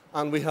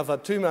 And we have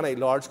had too many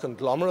large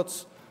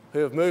conglomerates who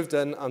have moved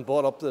in and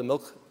bought up the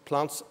milk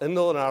plants in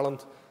Northern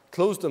Ireland,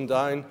 closed them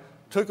down,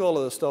 took all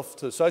of the stuff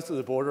to the south of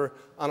the border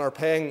and are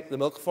paying the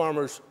milk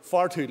farmers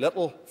far too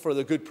little for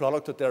the good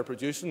product that they're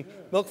producing.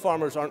 Milk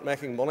farmers aren't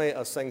making money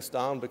as things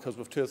stand because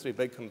we've 2 or 3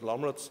 big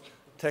conglomerates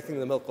taking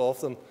the milk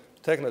off them,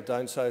 taking it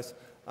down south,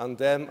 and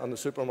them and the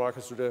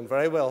supermarkets are doing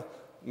very well.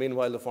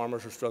 Meanwhile, the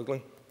farmers are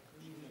struggling.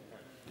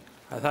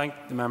 I thank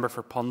the member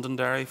for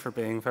Pundonderry for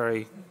being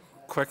very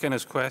quick in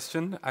his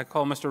question. I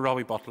call Mr.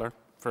 Robbie Butler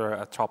for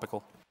a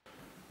topical.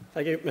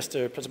 Thank you,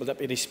 Mr. Principal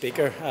Deputy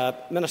Speaker.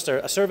 Minister,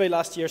 a survey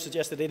last year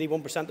suggested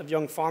 81% of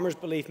young farmers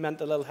believe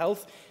mental ill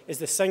health is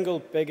the single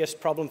biggest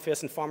problem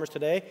facing farmers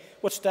today.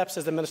 What steps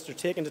has the Minister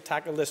taken to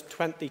tackle this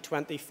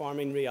 2020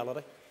 farming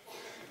reality?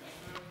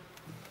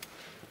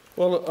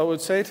 Well, I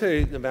would say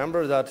to the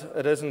member that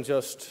it isn't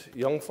just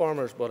young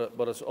farmers,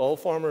 but it's all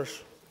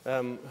farmers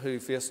who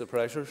face the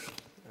pressures,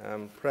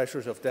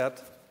 pressures of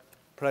debt,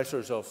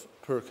 pressures of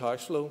poor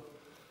cash flow,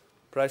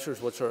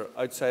 pressures which are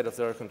outside of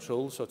their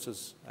control, such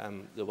as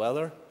the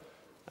weather,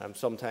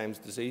 sometimes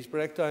disease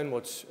breakdown,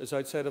 which is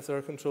outside of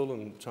their control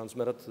and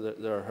transmitted to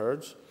their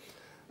herds.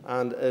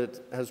 And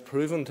it has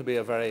proven to be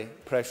a very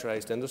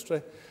pressurised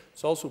industry.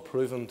 It's also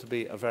proven to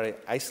be a very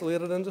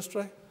isolated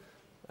industry.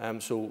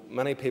 So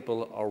many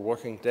people are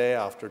working day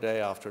after day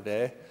after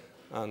day,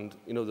 and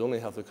they only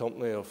have the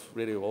company of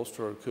Radio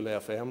Ulster or Cool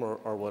FM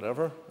or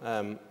whatever,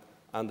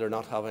 and they're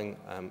not having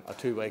a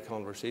two-way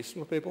conversation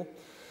with people.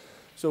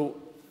 So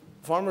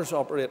farmers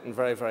operate in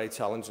very, very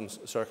challenging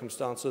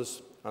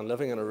circumstances, and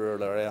living in a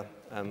rural area,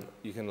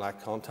 you can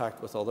lack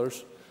contact with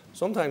others.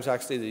 Sometimes,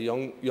 actually,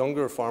 the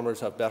younger farmers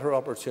have better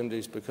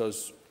opportunities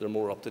because they're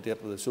more up to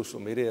date with the social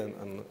media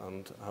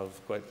and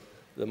have quite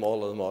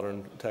all of the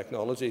modern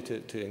technology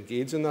to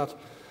engage in that.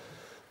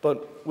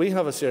 But we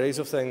have a series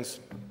of things,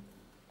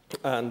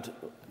 and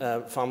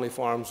family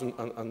farms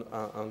and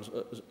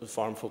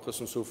farm focus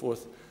and so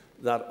forth,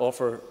 that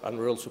offer, and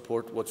rural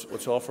support,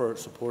 which offer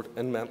support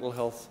in mental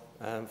health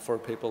for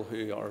people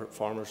who are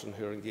farmers and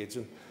who are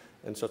engaging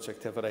in such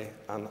activity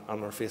and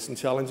are facing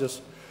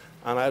challenges.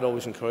 And I'd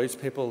always encourage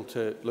people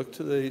to look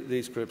to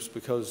these groups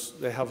because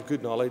they have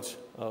good knowledge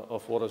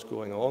of what is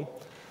going on.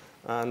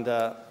 And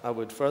I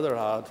would further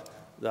add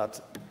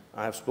that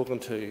I have spoken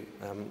to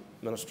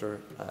Minister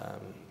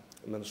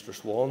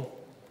Swan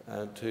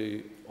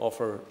to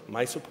offer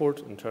my support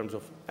in terms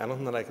of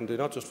anything that I can do,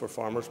 not just for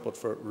farmers, but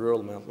for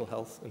rural mental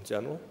health in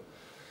general.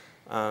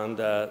 And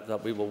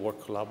that we will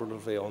work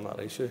collaboratively on that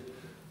issue,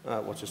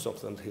 which is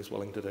something that he's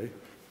willing to do.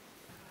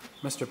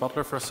 Mr.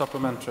 Butler for a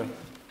supplementary.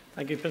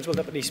 Thank you, Principal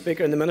Deputy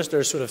Speaker. And the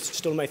Minister sort of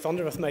stole my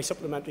thunder with my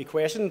supplementary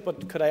question,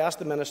 but could I ask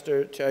the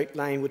Minister to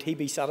outline, would he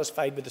be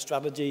satisfied with the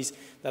strategies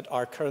that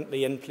are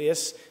currently in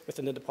place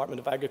within the Department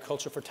of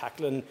Agriculture for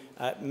tackling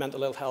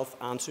mental ill health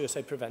and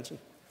suicide prevention?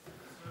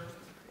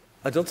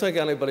 I don't think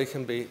anybody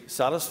can be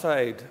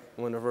satisfied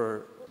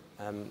whenever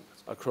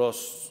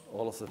across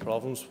all of the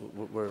province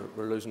we're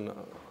losing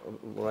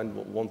around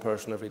one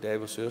person every day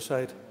with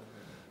suicide.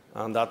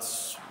 And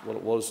that's what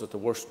it was at the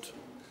worst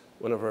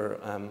whenever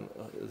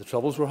the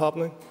Troubles were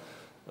happening.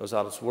 It was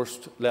at its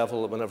worst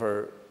level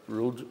whenever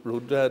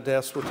road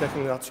deaths were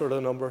taking that sort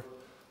of number.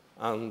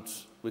 And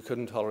we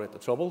couldn't tolerate the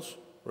Troubles,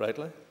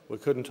 rightly. We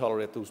couldn't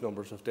tolerate those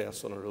numbers of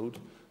deaths on a road,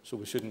 so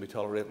we shouldn't be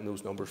tolerating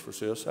those numbers for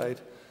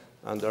suicide.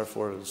 And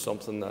therefore, it is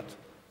something that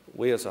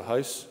we as a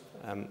House,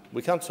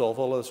 we can't solve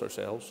all of this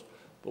ourselves,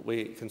 but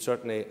we can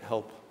certainly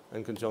help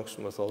in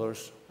conjunction with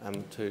others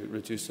to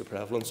reduce the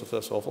prevalence of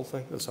this awful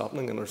thing that's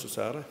happening in our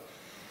society.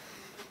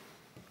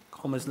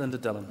 Ms. Linda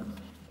Dillon.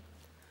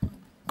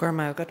 Can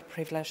I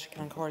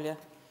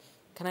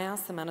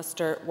ask the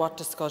Minister what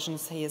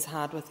discussions he has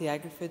had with the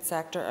agri-food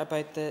sector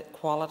about the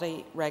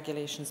quality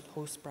regulations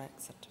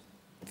post-Brexit?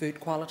 Food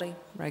quality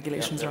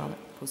regulations are on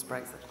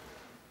post-Brexit.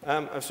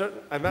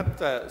 I've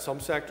met some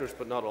sectors,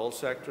 but not all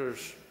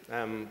sectors,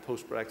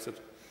 post-Brexit.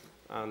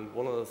 And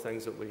one of the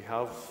things that we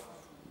have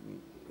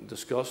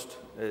discussed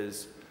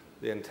is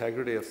the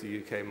integrity of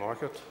the UK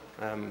market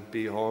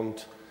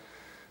beyond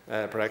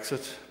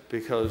Brexit,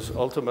 because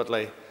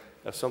ultimately,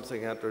 if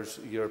something enters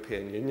the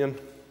European Union,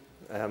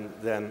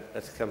 then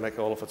it can make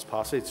all of its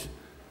passage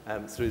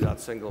through that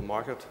single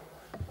market.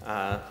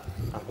 And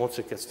once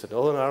it gets to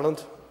Northern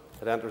Ireland,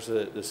 it enters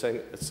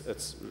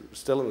it's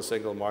still in the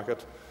single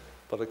market,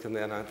 but it can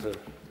then enter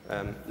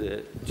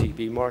the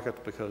GB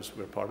market because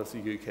we're part of the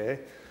UK.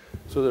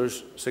 So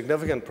there's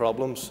significant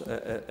problems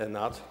in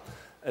that.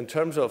 In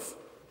terms of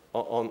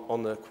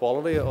on the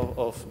quality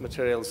of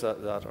materials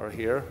that are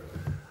here,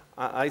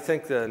 I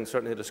think that, and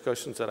certainly the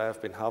discussions that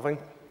I've been having,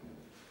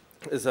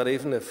 is that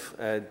even if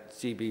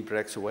GB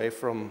breaks away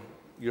from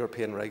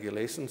European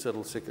regulations,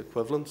 it'll seek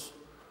equivalence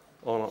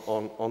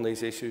on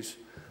these issues.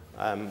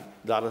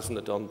 That isn't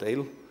a done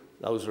deal.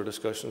 Those are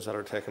discussions that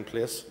are taking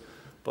place.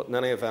 But in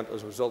any event,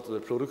 as a result of the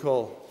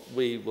protocol,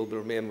 we will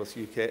remain with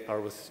UK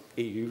or with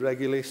EU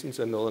regulations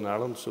in Northern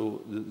Ireland,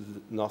 so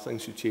nothing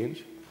should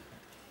change.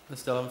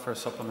 Ms. Dillon for a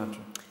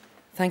supplementary.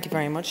 Thank you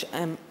very much.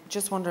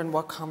 Just wondering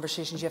what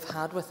conversations you've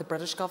had with the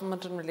British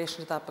government in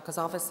relation to that, because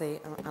obviously,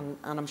 and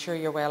I'm sure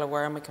you're well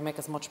aware, and we can make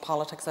as much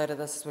politics out of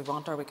this as we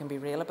want, or we can be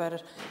real about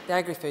it, the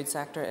agri-food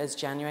sector is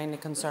genuinely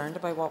concerned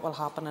about what will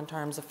happen in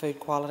terms of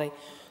food quality.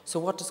 So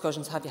what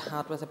discussions have you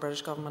had with the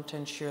British government to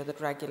ensure that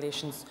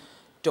regulations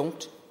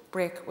don't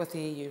break with the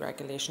EU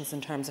regulations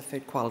in terms of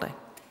food quality?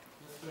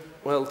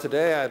 Well,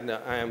 today I had an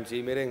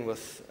IMG meeting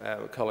with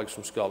colleagues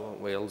from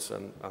Scotland, Wales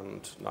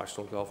and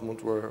national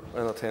government were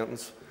in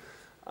attendance.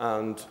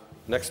 And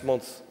next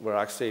month we're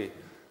actually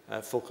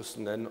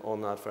focusing in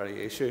on that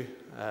very issue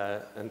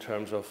in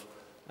terms of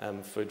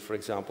food, for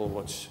example,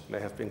 which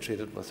may have been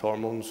treated with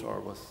hormones or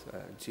with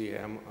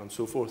GM and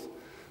so forth.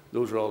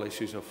 Those are all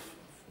issues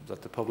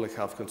that the public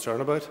have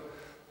concern about,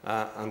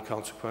 and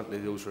consequently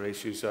those are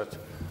issues that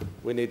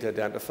we need to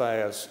identify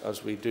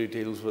as we do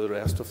deals with the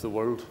rest of the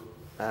world,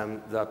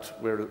 that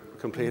we're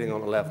competing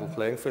on a level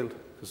playing field.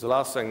 Because the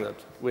last thing that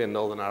we in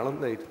Northern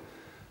Ireland need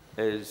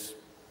is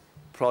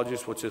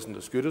produce which isn't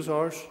as good as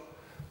ours,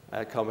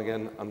 coming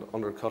in and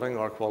undercutting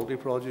our quality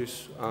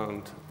produce,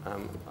 and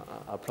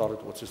a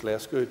product which is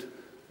less good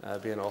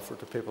being offered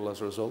to people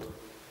as a result.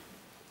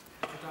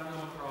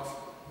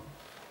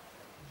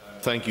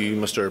 Thank you,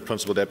 Mr.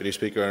 Principal Deputy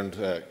Speaker, and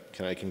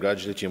can I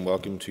congratulate you and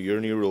welcome to your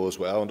new role as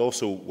well, and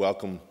also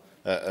welcome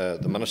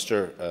the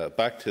Minister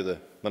back to the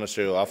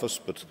ministerial office,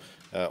 but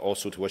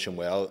also to wish him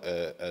well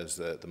as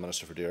the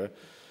Minister for Dara.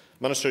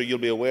 Minister, you'll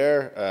be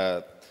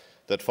aware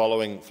that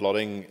following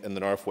flooding in the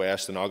North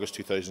West in August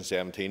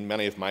 2017,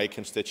 many of my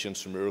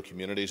constituents from rural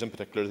communities, in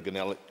particular the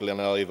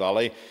Glenelly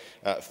Valley,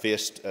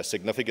 faced a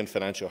significant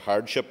financial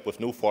hardship with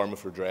no form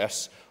of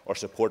redress or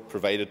support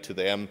provided to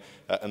them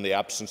in the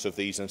absence of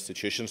these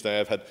institutions. Now,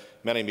 I've had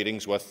many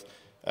meetings with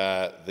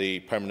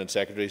the Permanent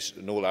Secretaries,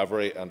 Noel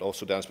Avery and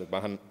also Dennis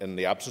McMahon, in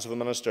the absence of a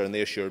Minister, and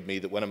they assured me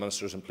that when a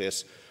Minister is in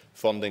place,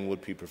 funding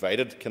would be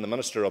provided. Can the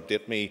Minister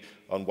update me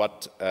on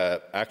what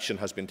action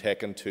has been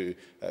taken to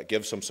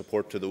give some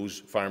support to those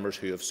farmers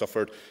who have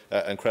suffered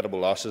incredible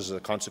losses as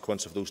a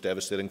consequence of those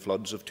devastating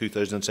floods of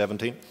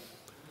 2017?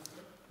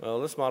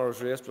 Well, this matter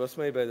was raised with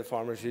me by the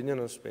Farmers Union.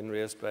 It's been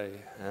raised by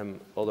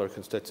other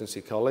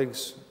constituency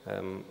colleagues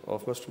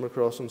of Mr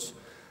McCrossan's,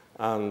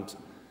 and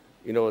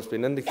it's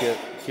been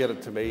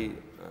indicated to me.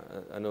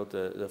 I know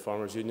the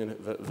Farmers Union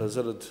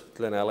visited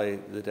Glenelly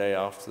the day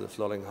after the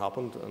flooding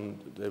happened, and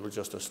they were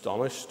just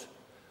astonished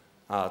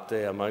at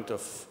the amount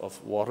of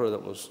water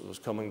that was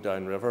coming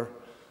downriver,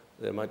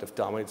 the amount of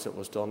damage that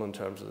was done in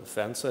terms of the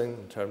fencing,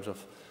 in terms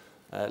of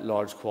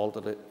large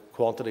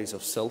quantities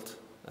of silt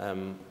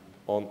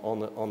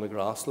on the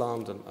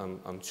grassland, and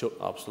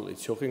absolutely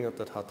choking it,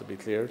 that had to be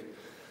cleared.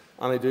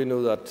 And I do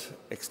know that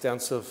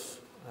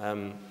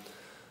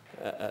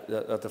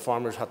that the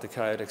farmers had to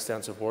carry out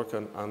extensive work,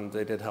 and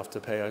they did have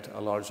to pay out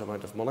a large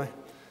amount of money.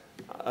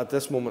 At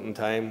this moment in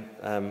time,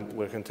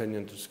 we're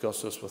continuing to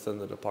discuss this within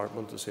the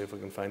department to see if we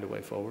can find a way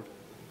forward.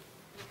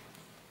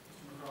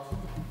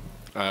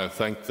 I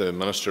thank the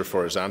Minister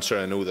for his answer.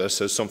 I know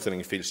this is something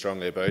he feels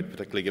strongly about,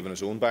 particularly given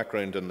his own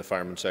background in the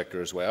farming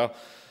sector as well.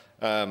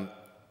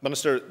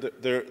 Minister,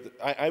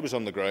 I was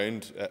on the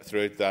ground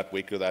throughout that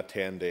week or that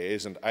 10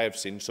 days, and I have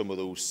seen some of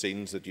those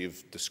scenes that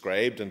you've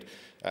described, and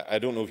I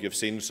don't know if you've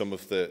seen some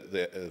of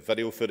the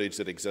video footage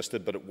that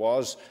existed, but it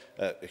was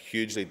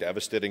hugely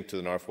devastating to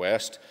the North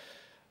West.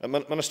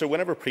 Minister,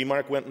 whenever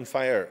Primark went on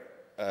fire,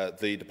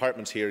 the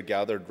departments here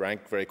gathered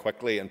rank very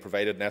quickly and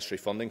provided necessary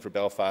funding for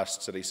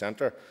Belfast city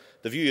centre.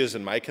 The view is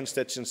in my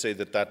constituency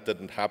that that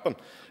didn't happen.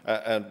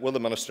 And will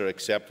the Minister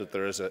accept that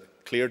there is a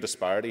clear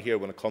disparity here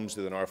when it comes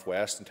to the North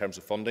West in terms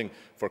of funding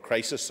for a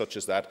crisis such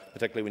as that,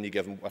 particularly when you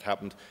give what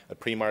happened at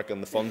Primark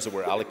and the funds that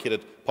were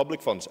allocated, public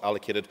funds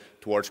allocated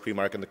towards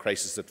Primark and the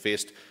crisis that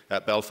faced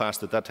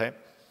Belfast at that time?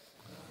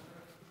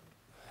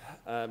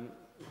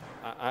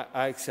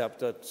 I accept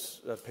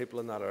that people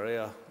in that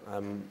area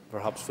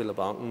perhaps feel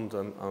abandoned,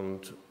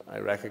 and I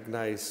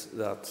recognise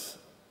that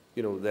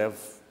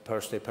they've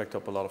personally picked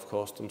up a lot of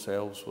cost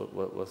themselves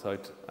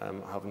without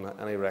having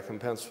any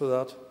recompense for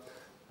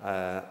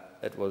that.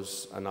 It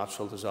was a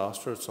natural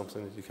disaster. It's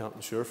something that you can't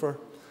insure for.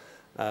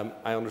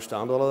 I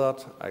understand all of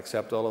that. I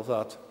accept all of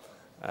that.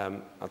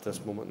 At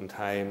this moment in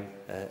time,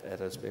 it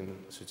has been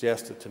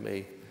suggested to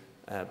me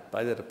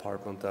by the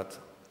department that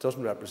it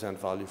doesn't represent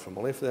value for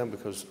money for them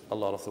because a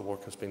lot of the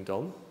work has been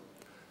done.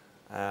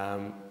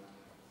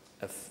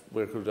 If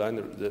we go down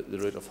the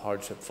route of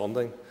hardship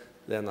funding,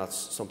 then that's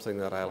something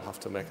that I'll have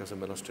to make as a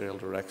ministerial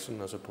direction,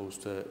 as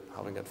opposed to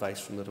having advice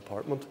from the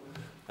department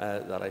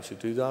that I should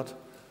do that.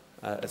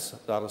 That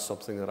is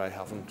something that I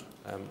haven't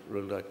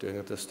ruled out doing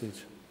at this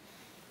stage.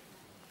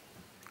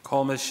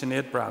 Call Ms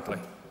Sinead Bradley.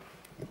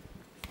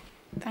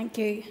 Thank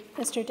you,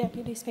 Mr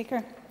Deputy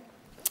Speaker.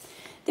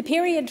 The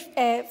period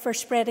for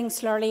spreading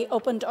slurry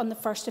opened on the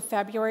 1st of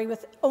February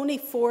with only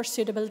 4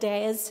 suitable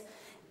days,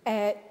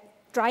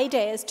 dry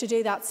days, to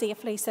do that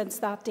safely since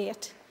that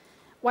date.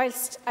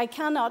 Whilst I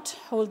cannot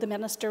hold the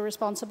Minister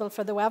responsible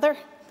for the weather,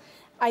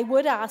 I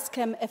would ask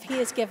him if he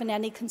has given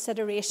any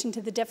consideration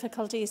to the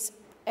difficulties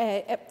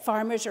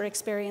farmers are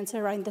experiencing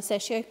around this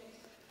issue.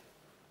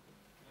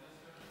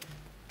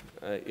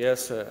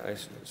 Yes, I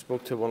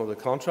spoke to one of the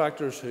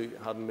contractors who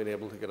hadn't been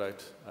able to get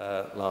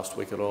out last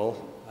week at all,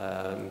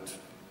 and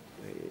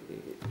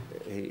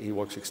he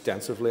works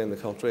extensively in the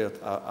country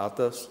at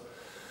this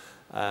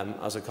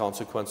as a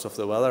consequence of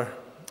the weather.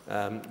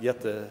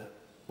 Yet the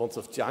month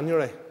of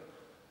January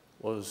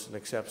was an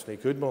exceptionally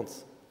good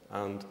month,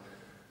 and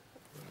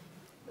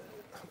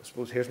I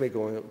suppose here's me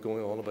going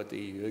on about the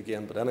EU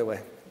again, but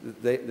anyway,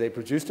 they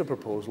produced a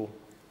proposal,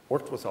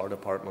 worked with our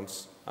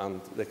departments,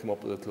 and they came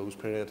up with a close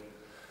period.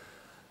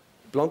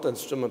 Blunt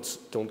instruments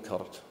don't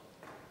cut it.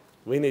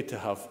 We need to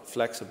have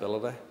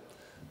flexibility,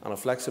 and a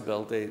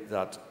flexibility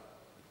that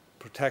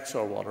protects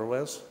our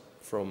waterways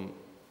from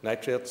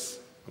nitrates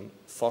and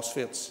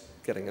phosphates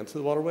getting into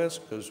the waterways,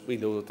 because we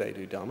know that they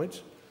do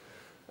damage.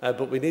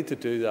 But we need to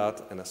do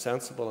that in a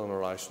sensible and a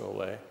rational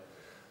way.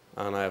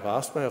 And I have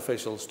asked my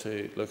officials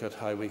to look at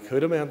how we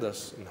could amend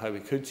this and how we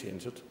could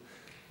change it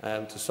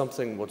to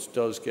something which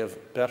does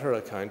give better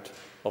account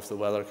of the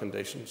weather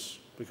conditions,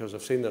 because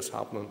I've seen this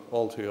happening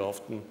all too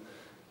often.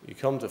 You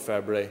come to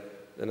February,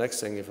 the next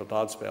thing you have a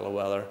bad spell of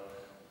weather,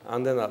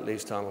 and then that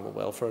leads to animal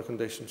welfare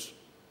conditions.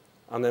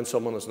 And then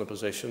someone is in a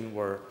position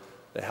where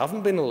they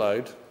haven't been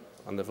allowed,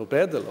 and they've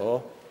obeyed the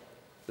law,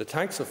 the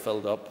tanks have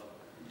filled up,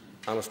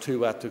 and it's too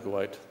wet to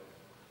go out.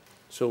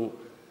 So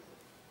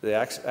they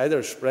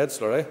either spread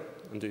slurry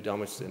and do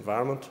damage to the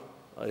environment,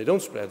 or they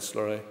don't spread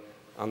slurry,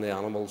 and the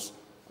animals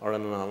are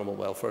in an animal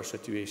welfare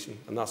situation,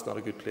 and that's not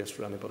a good place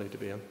for anybody to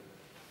be in.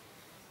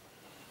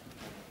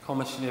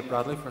 Commissioner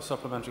Bradley for a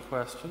supplementary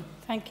question.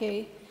 Thank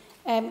you.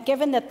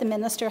 Given that the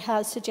Minister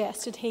has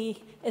suggested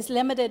he is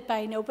limited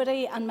by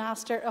nobody and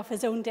master of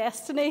his own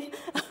destiny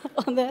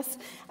on this,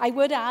 I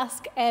would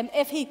ask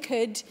if he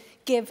could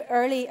give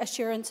early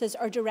assurances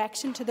or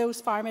direction to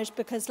those farmers,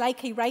 because like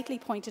he rightly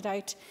pointed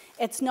out,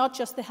 it's not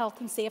just the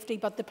health and safety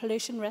but the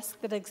pollution risk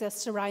that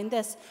exists around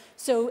this.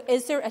 So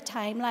is there a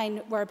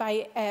timeline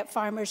whereby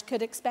farmers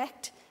could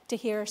expect to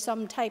hear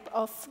some type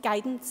of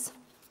guidance?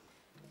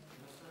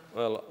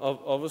 Well,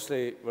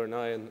 obviously we're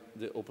now in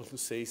the open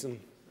season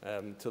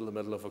till the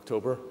middle of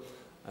October.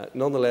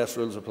 Nonetheless,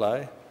 rules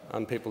apply,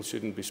 and people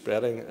shouldn't be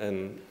spreading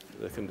in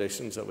the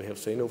conditions that we have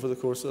seen over the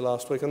course of the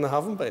last week, and they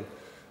haven't been,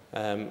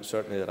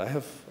 certainly that I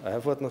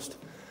have witnessed.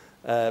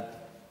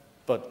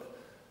 But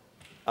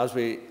as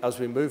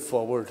we move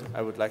forward,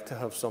 I would like to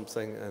have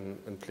something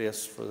in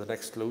place for the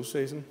next close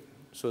season,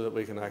 so that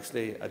we can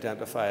actually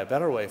identify a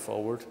better way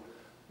forward,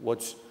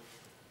 which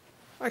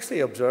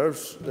actually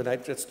observes the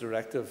Nitrates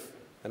Directive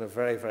in a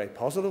very, very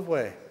positive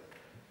way,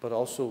 but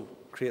also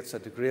creates a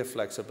degree of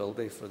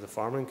flexibility for the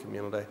farming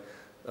community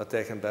that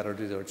they can better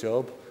do their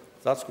job.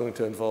 That's going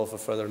to involve a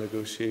further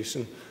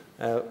negotiation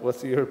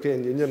with the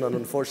European Union, and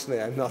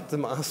unfortunately I'm not the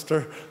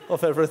master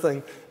of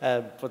everything,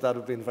 but that would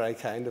have been very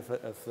kind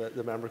if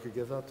the member could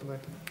give that to me.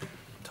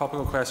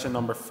 Topical question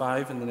number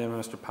 5 in the name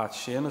of Mr Pat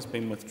Shane has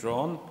been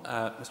withdrawn.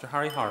 Mr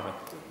Harry Harvey.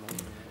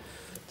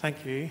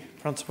 Thank you,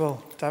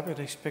 Principal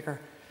Deputy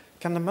Speaker.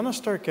 Can the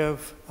Minister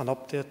give an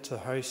update to the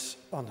House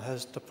on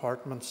his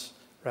department's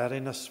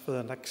readiness for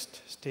the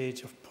next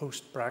stage of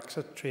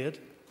post-Brexit trade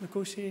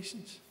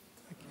negotiations?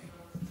 Thank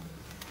you.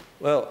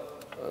 Well,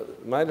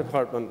 my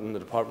department and the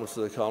Departments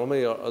of the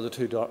Economy are the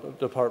two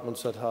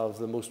departments that have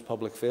the most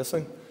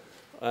public-facing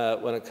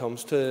when it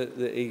comes to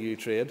the EU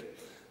trade.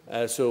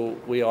 So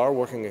we are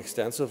working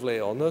extensively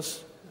on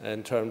this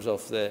in terms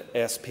of the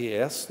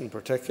SPS in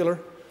particular.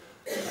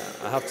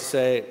 I have to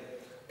say,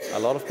 a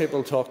lot of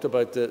people talked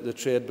about the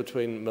trade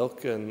between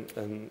milk and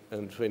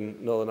between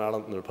Northern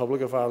Ireland and the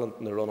Republic of Ireland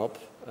in the run-up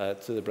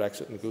to the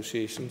Brexit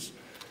negotiations,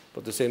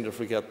 but they seem to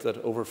forget that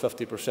over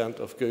 50%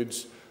 of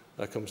goods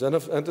that comes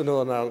into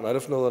Northern Ireland, out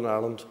of Northern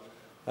Ireland,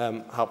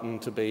 happen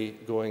to be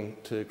going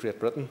to Great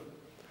Britain,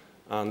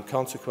 and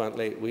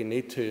consequently we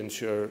need to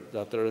ensure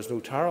that there is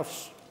no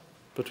tariffs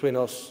between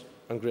us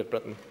and Great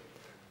Britain.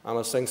 And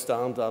as things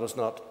stand, that is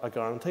not a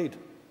guaranteed,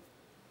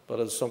 but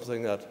it's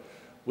something that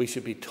we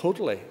should be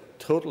totally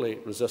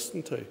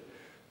resistant to,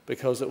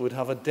 because it would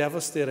have a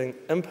devastating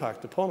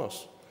impact upon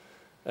us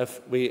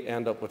if we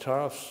end up with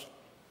tariffs.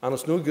 And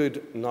it's no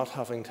good not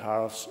having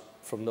tariffs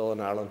from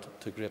Northern Ireland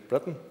to Great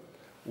Britain.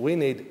 We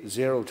need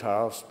zero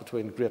tariffs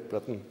between Great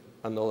Britain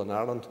and Northern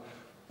Ireland.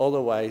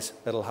 Otherwise,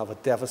 it'll have a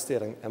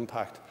devastating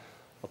impact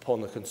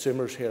upon the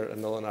consumers here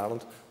in Northern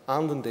Ireland,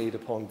 and indeed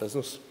upon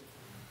business.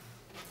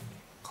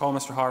 Call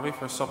Mr Harvey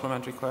for a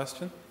supplementary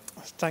question.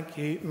 Thank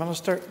you,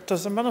 Minister.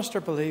 Does the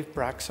Minister believe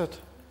Brexit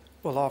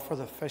will offer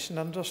the fishing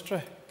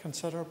industry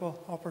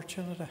considerable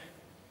opportunity?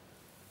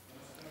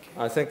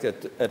 I think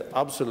it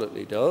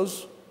absolutely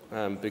does,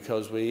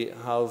 because we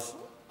have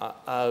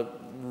a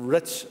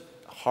rich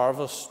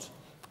harvest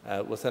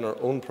within our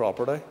own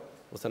property,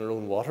 within our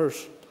own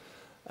waters,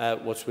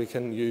 which we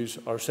can use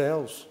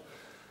ourselves.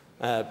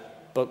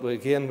 But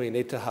again, we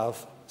need to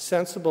have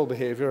sensible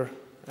behaviour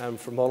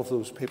from all of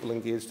those people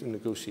engaged in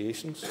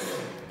negotiations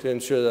to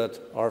ensure that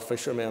our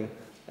fishermen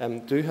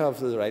do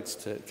have the rights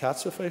to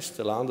catch the fish,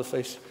 to land the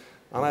fish,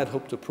 and I'd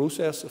hope to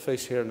process the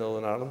fish here in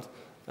Northern Ireland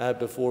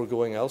before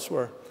going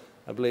elsewhere.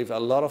 I believe a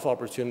lot of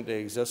opportunity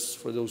exists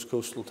for those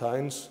coastal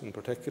towns, in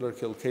particular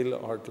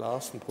Kilkeel,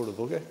 Ardglass and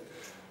Portavogie,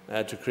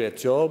 to create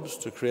jobs,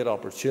 to create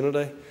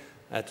opportunity,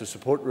 to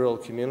support rural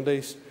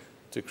communities,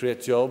 to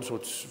create jobs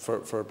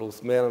for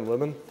both men and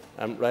women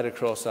right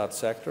across that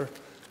sector.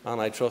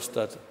 And I trust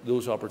that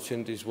those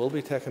opportunities will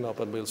be taken up,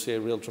 and we'll see a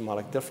real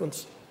dramatic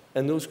difference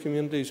in those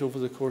communities over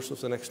the course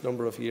of the next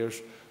number of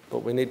years. But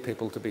we need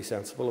people to be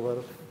sensible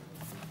about it.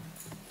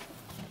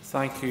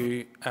 Thank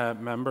you,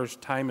 members.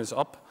 Time is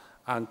up.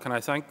 And can I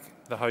thank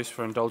the House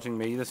for indulging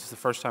me? This is the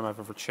first time I've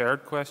ever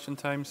chaired question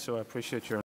time, so I appreciate your